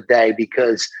tone for the day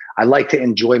because I like to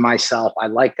enjoy myself. I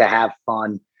like to have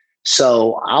fun.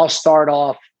 So I'll start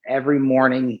off every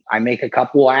morning. I make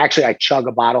I chug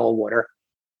a bottle of water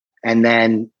and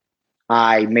then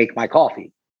I make my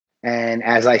coffee. And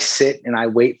as I sit and I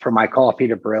wait for my coffee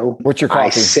to brew, what's your coffee? I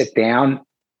sit down.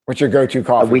 What's your go-to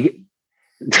coffee?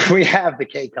 We have the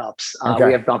K-Cups. Okay.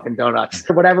 We have Dunkin' Donuts,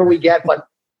 whatever we get. But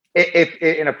if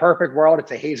in a perfect world,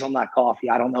 it's a hazelnut coffee.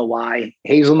 I don't know why.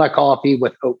 Hazelnut coffee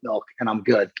with oat milk, and I'm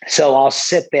good. So I'll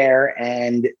sit there,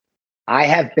 and I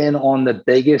have been on the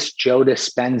biggest Joe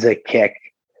Dispenza kick.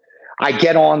 I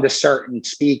get on to certain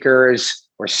speakers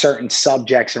or certain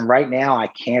subjects, and right now I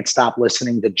can't stop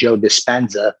listening to Joe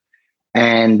Dispenza.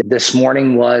 And this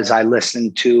morning I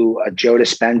listened to a Joe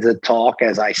Dispenza talk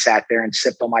as I sat there and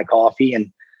sipped on my coffee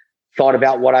and thought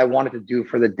about what I wanted to do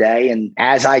for the day. And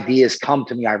as ideas come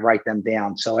to me, I write them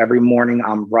down. So every morning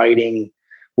I'm writing,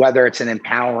 whether it's an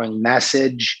empowering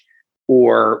message,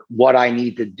 or what I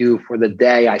need to do for the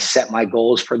day. I set my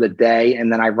goals for the day,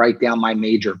 and then I write down my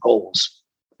major goals,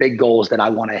 big goals that I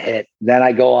want to hit. Then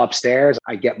I go upstairs,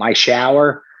 I get my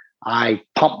shower, I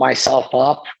pump myself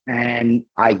up, and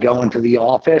I go into the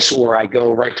office, or I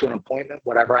go right to an appointment,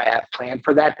 whatever I have planned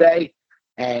for that day.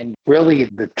 And really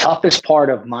the toughest part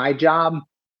of my job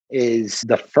is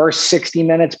the first 60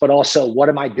 minutes, but also what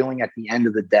am I doing at the end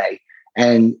of the day?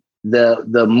 And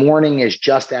the morning is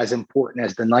just as important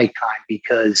as the nighttime,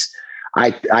 because I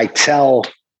tell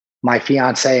my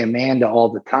fiance Amanda all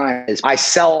the time is I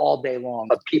sell all day long,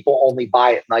 but people only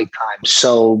buy at nighttime.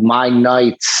 So my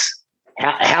nights,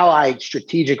 how I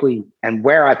strategically and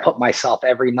where I put myself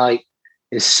every night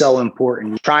is so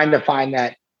important. Trying to find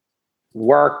that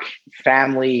work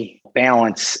family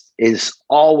balance is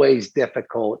always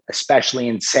difficult, especially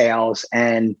in sales.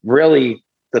 And really,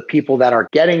 the people that are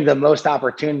getting the most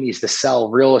opportunities to sell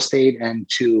real estate and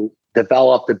to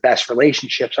develop the best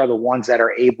relationships are the ones that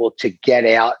are able to get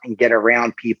out and get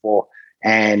around people.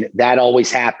 And that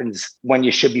always happens when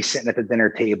you should be sitting at the dinner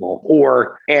table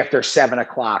or after 7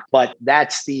 o'clock. But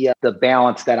that's the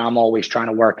balance that I'm always trying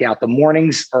to work out. The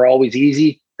mornings are always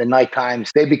easy. The night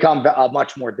times, they become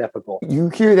much more difficult. You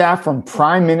hear that from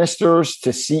prime ministers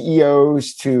to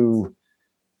CEOs to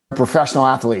professional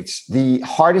athletes. The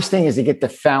hardest thing is to get the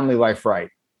family life right.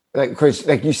 Because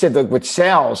like you said, with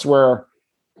sales, where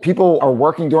people are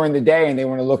working during the day and they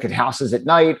want to look at houses at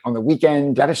night on the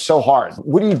weekend, that is so hard.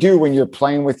 What do you do when you're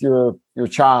playing with your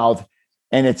child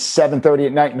and it's 7:30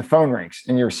 at night and the phone rings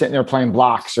and you're sitting there playing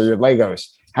blocks or your Legos?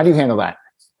 How do you handle that?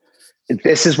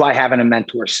 This is why having a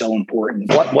mentor is so important.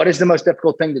 What is the most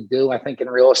difficult thing to do, I think, in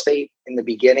real estate in the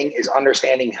beginning is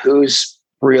understanding who's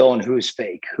real and who's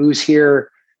fake, who's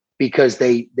here because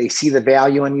they see the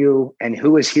value in you, and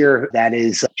who is here that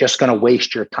is just going to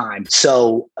waste your time.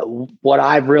 So what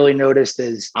I've really noticed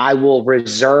is I will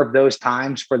reserve those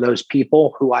times for those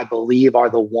people who I believe are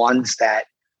the ones that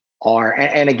are,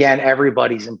 and again,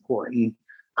 everybody's important.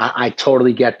 I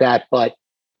totally get that, but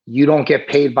you don't get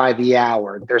paid by the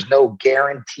hour. There's no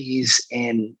guarantees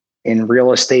in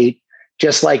real estate,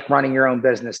 just like running your own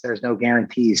business. There's no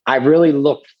guarantees. I really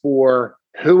look for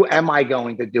who am I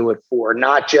going to do it for?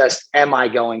 Not just am I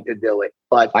going to do it,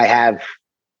 but I have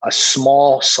a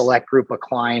small select group of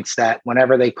clients that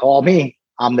whenever they call me,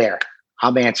 I'm there.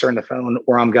 I'm answering the phone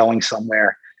or I'm going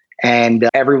somewhere. And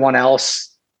everyone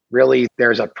else, really,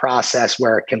 there's a process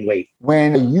where it can wait.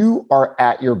 When you are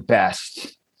at your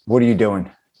best, what are you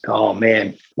doing? Oh,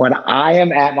 man. When I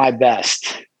am at my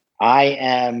best, I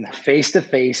am face to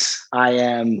face. I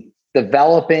am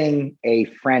developing a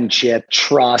friendship,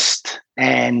 trust,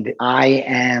 and I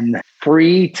am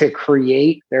free to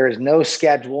create. There is no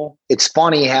schedule. It's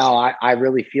funny how I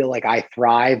really feel like I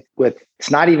thrive with, it's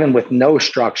not even with no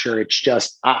structure. It's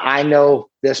just, I know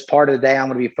this part of the day I'm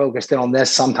going to be focused in on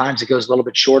this. Sometimes it goes a little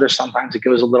bit shorter. Sometimes it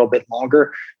goes a little bit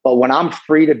longer. But when I'm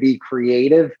free to be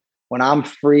creative, when I'm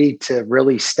free to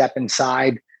really step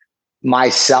inside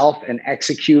myself and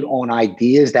execute on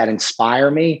ideas that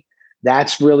inspire me,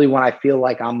 that's really when I feel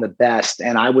like I'm the best.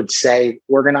 And I would say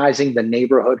organizing the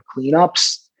neighborhood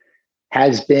cleanups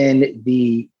has been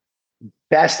the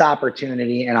best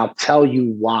opportunity. And I'll tell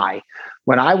you why.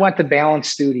 When I went to Balance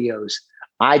Studios,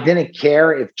 I didn't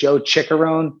care if Joe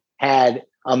Chicharone had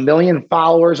 1 million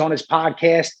followers on his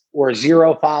podcast or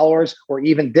 0 followers or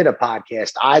even did a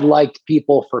podcast. I liked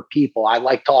people for people. I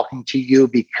like talking to you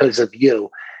because of you.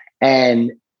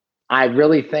 And I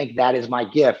really think that is my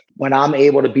gift. When I'm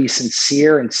able to be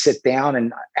sincere and sit down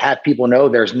and have people know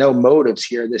there's no motives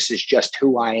here, this is just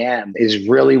who I am, is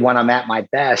really when I'm at my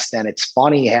best. And it's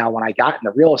funny how when I got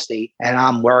into real estate and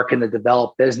I'm working to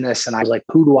develop business and I was like,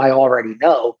 who do I already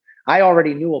know? I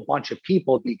already knew a bunch of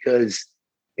people because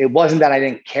it wasn't that I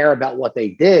didn't care about what they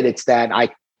did. It's that I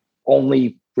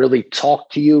only really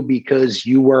talked to you because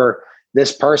you were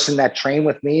this person that trained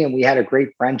with me and we had a great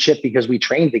friendship because we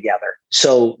trained together.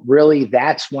 So really,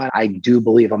 that's when I do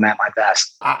believe I'm at my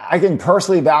best. I can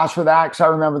personally vouch for that because I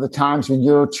remember the times when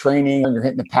you're training and you're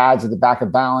hitting the pads at the back of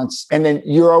Balance. And then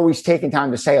you're always taking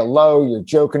time to say hello. You're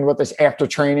joking with us after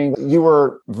training. You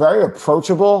were very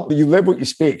approachable. You live what you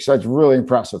speak. So it's really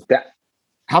impressive.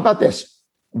 How about this?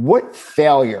 What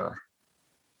failure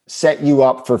set you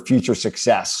up for future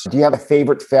success? Do you have a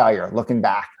favorite failure looking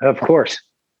back? Of course.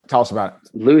 Tell us about it.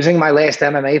 Losing my last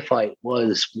MMA fight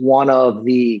was one of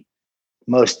the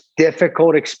most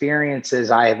difficult experiences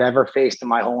I have ever faced in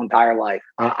my whole entire life.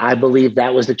 I believe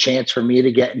that was the chance for me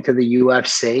to get into the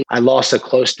UFC. I lost a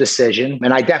close decision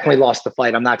and I definitely lost the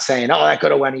fight. I'm not saying, oh, that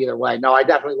could have went either way. No, I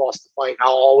definitely lost the fight. I'll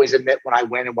always admit when I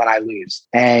win and when I lose.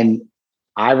 And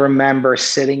I remember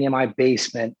sitting in my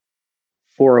basement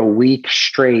for a week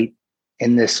straight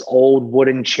in this old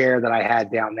wooden chair that I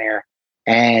had down there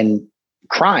and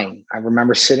crying. I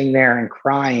remember sitting there and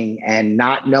crying and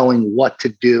not knowing what to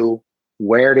do,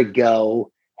 where to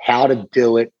go, how to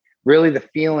do it. Really the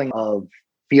feeling of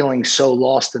feeling so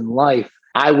lost in life.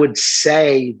 I would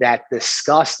say that the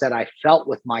disgust that I felt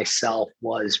with myself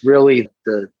was really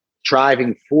the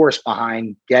driving force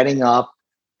behind getting up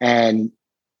and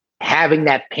having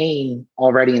that pain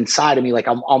already inside of me. Like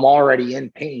I'm already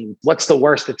in pain. What's the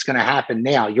worst that's going to happen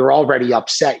now? You're already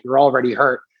upset. You're already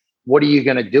hurt. What are you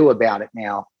going to do about it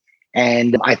now?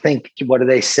 And I think, what do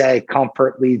they say?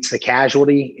 Comfort leads to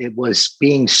casualty. It was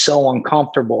being so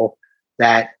uncomfortable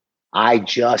that I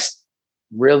just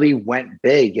really went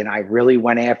big, and I really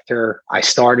went after. I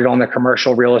started on the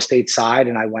commercial real estate side,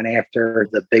 and I went after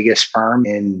the biggest firm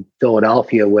in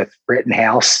Philadelphia with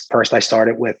Rittenhouse. First, I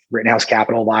started with Rittenhouse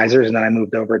Capital Advisors, and then I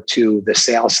moved over to the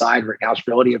sales side, Rittenhouse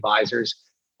Realty Advisors.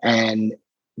 And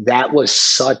that was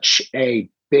such a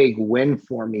big win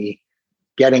for me,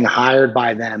 getting hired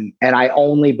by them. And I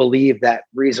only believe that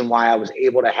reason why I was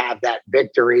able to have that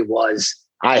victory was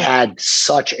I had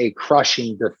such a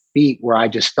crushing defeat where I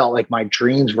just felt like my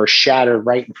dreams were shattered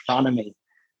right in front of me.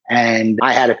 And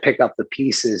I had to pick up the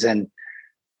pieces. And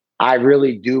I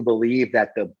really do believe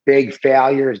that the big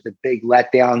failures, the big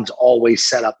letdowns always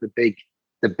set up the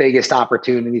biggest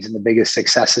opportunities and the biggest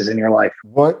successes in your life.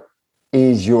 What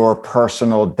is your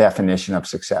personal definition of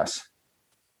success?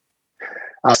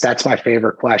 That's my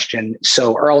favorite question.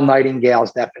 So Earl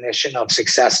Nightingale's definition of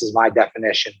success is my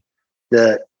definition.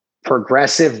 The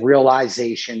progressive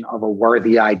realization of a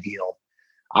worthy ideal.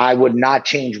 I would not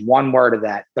change one word of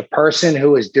that. The person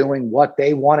who is doing what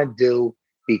they want to do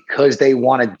because they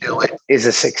want to do it is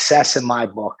a success in my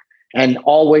book. And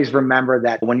always remember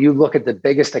that when you look at the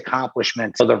biggest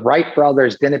accomplishments, so the Wright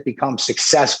brothers didn't become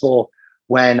successful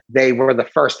when they were the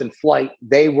first in flight.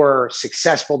 They were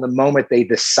successful the moment they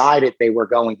decided they were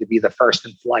going to be the first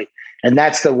in flight. And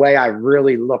that's the way I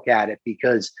really look at it,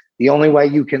 because the only way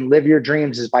you can live your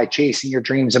dreams is by chasing your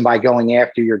dreams and by going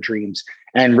after your dreams.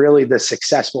 And really the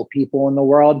successful people in the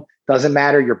world, doesn't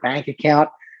matter your bank account,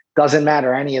 doesn't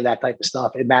matter any of that type of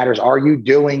stuff. It matters, are you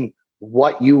doing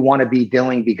what you want to be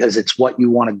doing because it's what you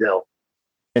want to do?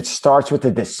 It starts with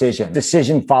a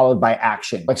decision followed by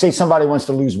action. Like say somebody wants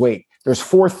to lose weight. There's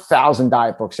 4,000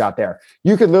 diet books out there.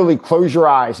 You could literally close your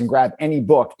eyes and grab any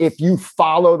book. If you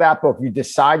follow that book, you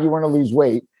decide you want to lose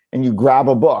weight and you grab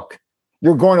a book,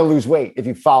 you're going to lose weight if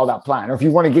you follow that plan. Or if you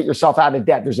want to get yourself out of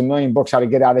debt, there's a million books how to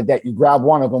get out of debt. You grab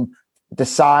one of them,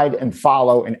 decide and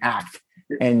follow and act.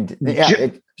 And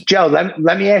Joe,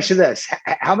 let me ask you this.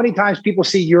 How many times people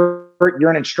see you're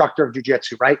an instructor of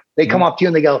jiu-jitsu, right? They come up to you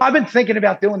and they go, I've been thinking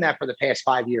about doing that for the past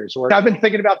 5 years, or I've been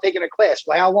thinking about taking a class.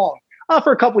 For how long?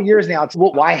 For a couple of years now. It's,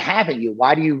 well, why haven't you?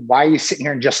 Why are you sitting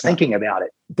here and just thinking about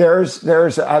it?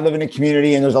 I live in a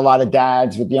community and there's a lot of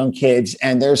dads with young kids,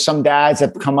 and there's some dads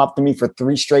that come up to me for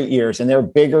 3 straight years, and they're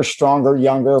bigger, stronger,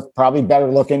 younger, probably better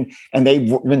looking. And they've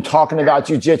been talking about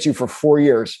jiu-jitsu for 4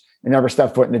 years and never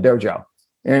stepped foot in the dojo.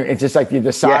 And it's just like you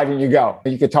decide and you go.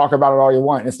 You could talk about it all you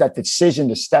want. It's that decision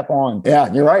to step on.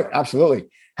 Yeah, you're right. Absolutely.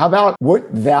 How about what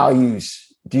values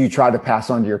do you try to pass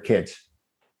on to your kids?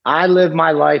 I live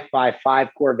my life by 5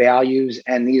 core values.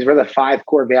 And these were the 5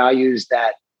 core values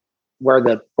that were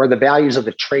the values of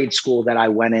the trade school that I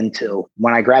went into.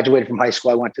 When I graduated from high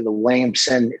school, I went to the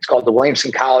Williamson. It's called the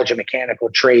Williamson College of Mechanical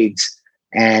Trades.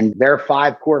 And their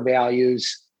 5 core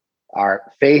values are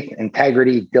faith,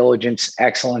 integrity, diligence,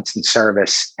 excellence, and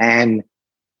service. And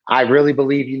I really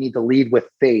believe you need to lead with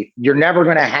faith. You're never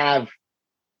going to have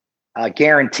a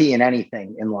guarantee in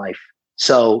anything in life.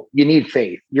 So you need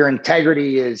faith. Your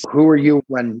integrity is, who are you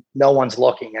when no one's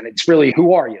looking? And it's really,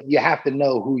 who are you? You have to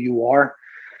know who you are.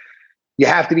 You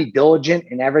have to be diligent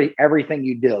in everything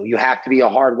you do. You have to be a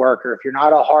hard worker. If you're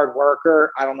not a hard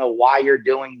worker, I don't know why you're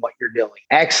doing what you're doing.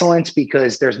 Excellence,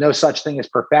 because there's no such thing as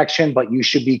perfection, but you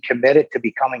should be committed to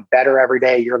becoming better every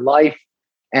day of your life.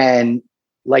 And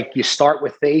like you start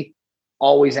with faith,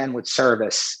 always end with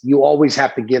service. You always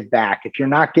have to give back. If you're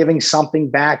not giving something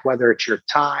back, whether it's your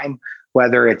time,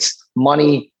 whether it's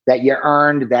money that you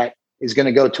earned that is going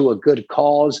to go to a good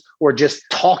cause, or just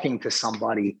talking to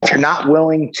somebody, if you're not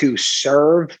willing to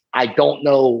serve, I don't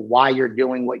know why you're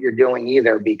doing what you're doing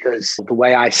either, because the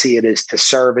way I see it is to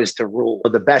serve is to rule.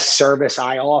 The best service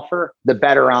I offer, the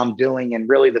better I'm doing. And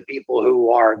really the people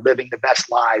who are living the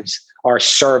best lives are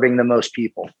serving the most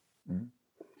people.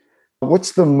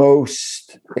 What's the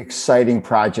most exciting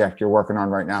project you're working on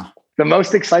right now? The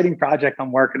most exciting project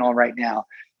I'm working on right now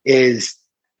is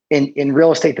in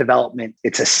real estate development,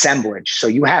 it's assemblage. So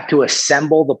you have to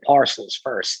assemble the parcels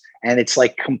first, and it's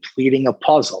like completing a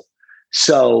puzzle.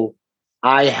 So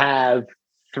I have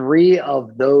 3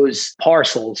 of those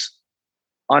parcels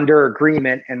under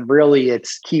agreement, and really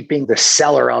it's keeping the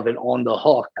seller of it on the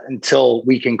hook until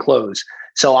we can close.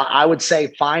 So I would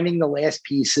say finding the last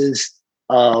pieces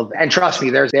of, and trust me,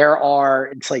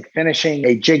 it's like finishing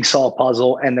a jigsaw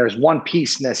puzzle and there's one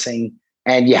piece missing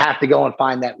and you have to go and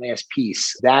find that last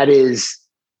piece. That is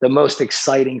the most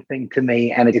exciting thing to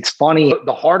me. And it's funny,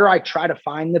 the harder I try to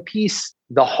find the piece,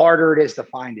 the harder it is to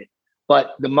find it.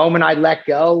 But the moment I let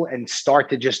go and start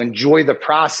to just enjoy the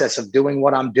process of doing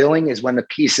what I'm doing is when the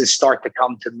pieces start to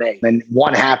come to me. And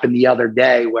one happened the other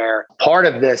day where part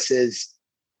of this is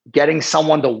getting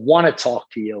someone to want to talk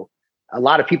to you. A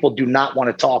lot of people do not want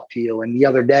to talk to you. And the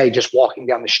other day, just walking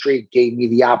down the street gave me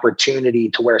the opportunity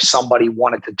to where somebody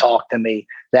wanted to talk to me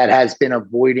that has been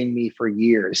avoiding me for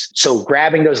years. So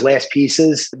grabbing those last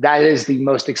pieces, that is the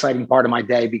most exciting part of my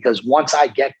day, because once I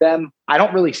get them, I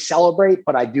don't really celebrate,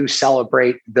 but I do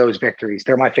celebrate those victories.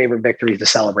 They're my favorite victories to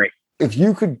celebrate. If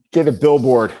you could get a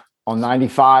billboard on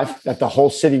 95 that the whole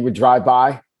city would drive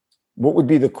by, what would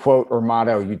be the quote or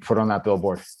motto you'd put on that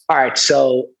billboard? All right.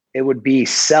 So it would be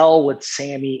 "Sell with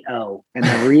Sammy O." And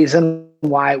the reason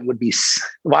why it would be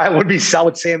 "Sell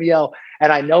with Sammy O,"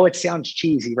 and I know it sounds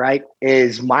cheesy, right,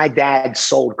 is my dad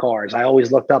sold cars. I always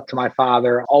looked up to my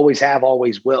father, always have,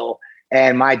 always will.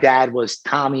 And my dad was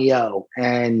Tommy O,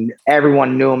 and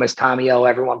everyone knew him as Tommy O.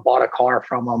 Everyone bought a car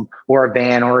from him, or a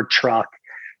van or a truck.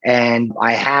 And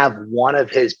I have one of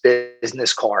his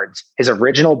business cards, his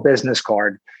original business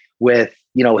card with,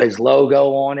 his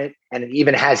logo on it. And it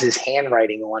even has his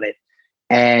handwriting on it.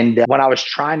 And when I was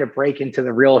trying to break into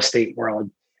the real estate world,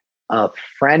 a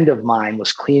friend of mine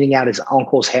was cleaning out his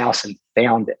uncle's house and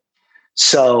found it.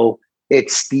 So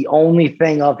it's the only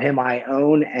thing of him I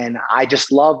own. And I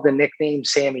just love the nickname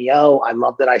Sammy O. I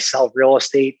love that I sell real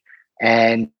estate,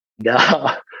 and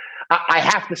I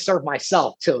have to serve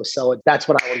myself too. So that's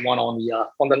what I would want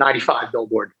on the 95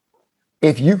 billboard.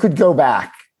 If you could go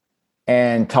back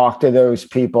and talk to those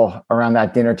people around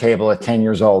that dinner table at 10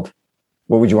 years old,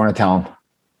 what would you want to tell them?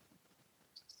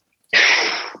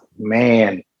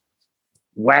 Man,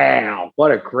 wow.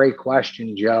 What a great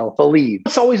question, Joe. Believe.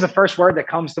 It's always the first word that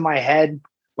comes to my head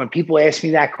when people ask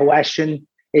me that question.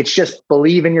 It's just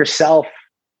believe in yourself,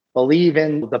 believe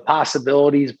in the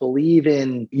possibilities, believe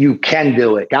in you can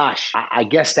do it. Gosh, I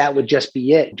guess that would just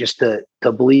be it, just to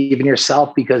believe in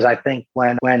yourself, because I think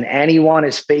when anyone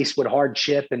is faced with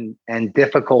hardship and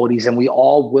difficulties, and we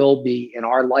all will be in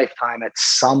our lifetime at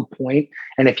some point,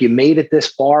 and if you made it this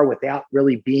far without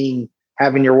really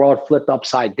having your world flipped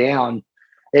upside down,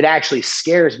 it actually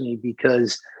scares me,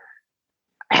 because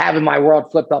having my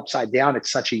world flipped upside down at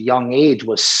such a young age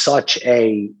was such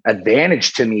a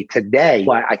advantage to me today.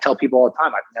 I tell people all the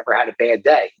time, I've never had a bad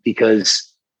day,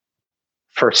 because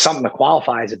for something to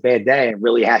qualify as a bad day, it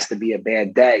really has to be a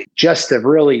bad day. Just to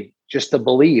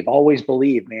believe, always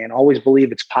believe, man, always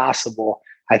believe it's possible.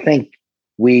 I think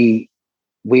we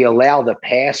allow the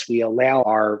past, we allow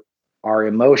our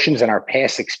emotions and our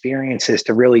past experiences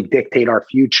to really dictate our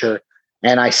future.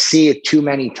 And I see it too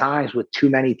many times with too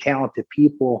many talented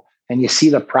people. And you see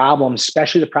the problems,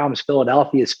 especially the problems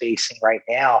Philadelphia is facing right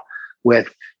now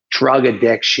with drug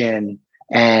addiction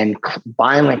and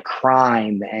violent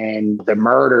crime, and the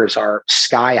murders are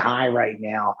sky high right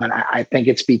now. And I think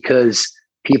it's because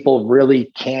people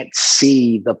really can't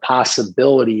see the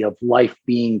possibility of life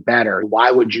being better. Why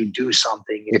would you do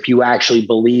something if you actually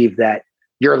believe that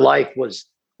your life was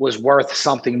worth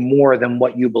something more than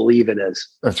what you believe it is?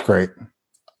 That's great.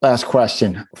 Last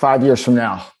question. 5 years from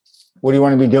now, what do you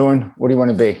want to be doing? What do you want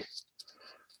to be?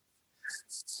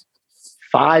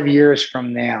 5 years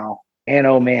from now, and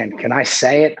oh man, can I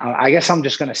say it? I guess I'm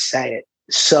just going to say it.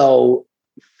 So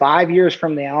 5 years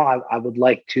from now, I would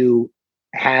like to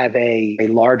have a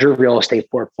larger real estate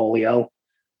portfolio.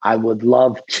 I would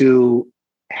love to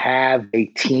have a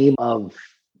team of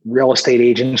real estate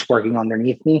agents working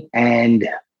underneath me. And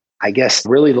I guess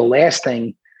really the last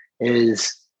thing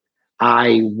is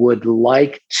I would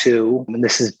like to, and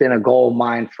this has been a goal of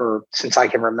mine since I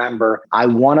can remember, I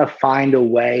want to find a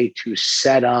way to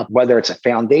set up, whether it's a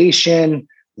foundation,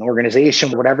 an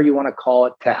organization, whatever you want to call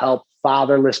it, to help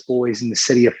fatherless boys in the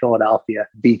city of Philadelphia.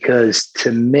 Because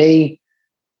to me,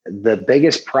 the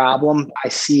biggest problem I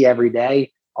see every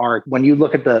day are when you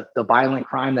look at the violent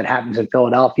crime that happens in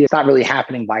Philadelphia, it's not really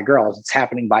happening by girls, it's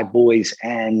happening by boys.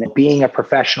 And being a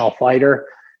professional fighter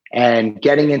and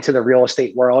getting into the real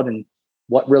estate world and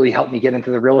what really helped me get into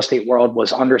the real estate world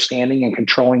was understanding and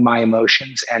controlling my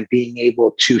emotions and being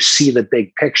able to see the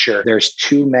big picture. There's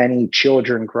too many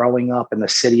children growing up in the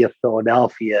city of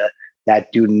Philadelphia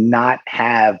that do not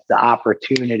have the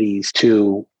opportunities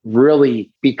to really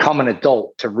become an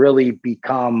adult, to really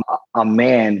become a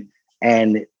man.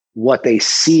 And what they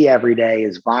see every day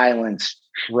is violence,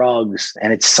 drugs.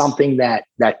 And it's something that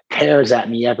tears at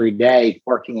me every day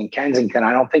working in Kensington.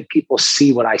 I don't think people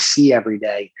see what I see every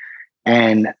day.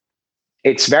 And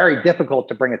it's very difficult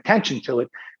to bring attention to it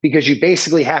because you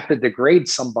basically have to degrade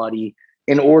somebody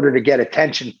in order to get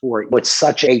attention for it. It's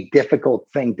such a difficult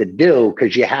thing to do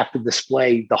because you have to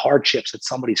display the hardships that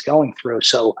somebody's going through.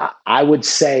 So I would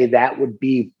say that would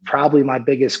be probably my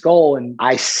biggest goal. And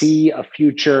I see a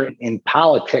future in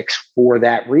politics for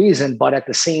that reason. But at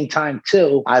the same time,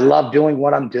 too, I love doing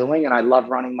what I'm doing and I love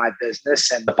running my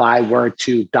business. And if I were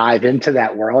to dive into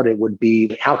that world, it would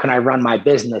be, how can I run my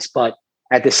business? But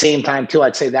at the same time, too,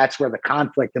 I'd say that's where the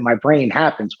conflict in my brain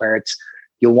happens, where it's,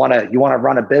 you want to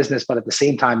run a business, but at the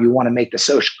same time, you want to make the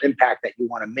social impact that you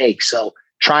want to make. So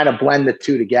trying to blend the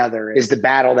two together is the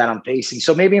battle that I'm facing.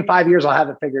 So maybe in 5 years, I'll have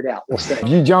it figured out. We'll see. If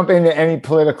you jump into any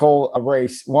political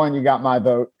race, one, you got my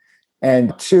vote.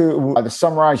 And two, to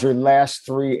summarize your last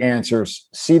three answers,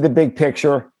 see the big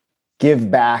picture, give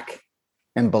back,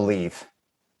 and believe.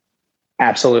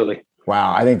 Absolutely.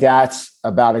 Wow. I think that's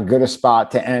about as good a spot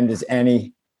to end as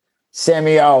any.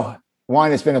 Sammy O,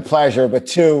 one, it's been a pleasure. But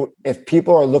two, if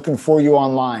people are looking for you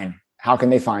online, how can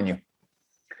they find you?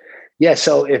 Yeah.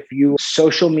 So if you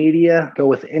social media, go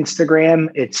with Instagram,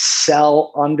 it's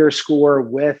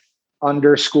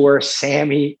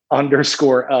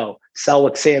sell_with_Sammy_O. Sell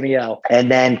with Sammy O. And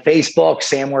then Facebook,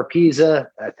 Sam Warpisa.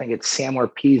 I think it's Sam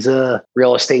Warpisa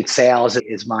Real Estate Sales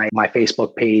is my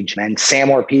Facebook page. And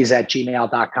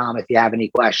samwarpisa@gmail.com. If you have any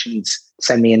questions,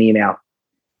 send me an email.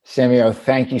 Sammy O,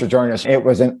 thank you for joining us. It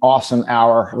was an awesome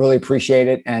hour. Really appreciate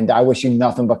it. And I wish you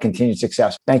nothing but continued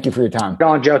success. Thank you for your time. Go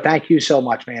on, Joe. Thank you so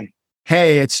much, man.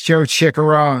 Hey, it's Joe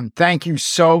Ciccarone. Thank you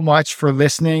so much for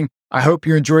listening. I hope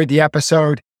you enjoyed the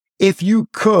episode. If you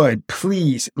could,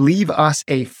 please leave us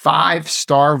a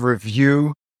 5-star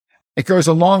review. It goes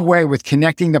a long way with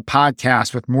connecting the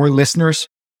podcast with more listeners.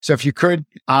 So if you could,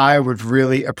 I would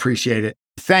really appreciate it.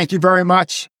 Thank you very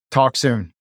much. Talk soon.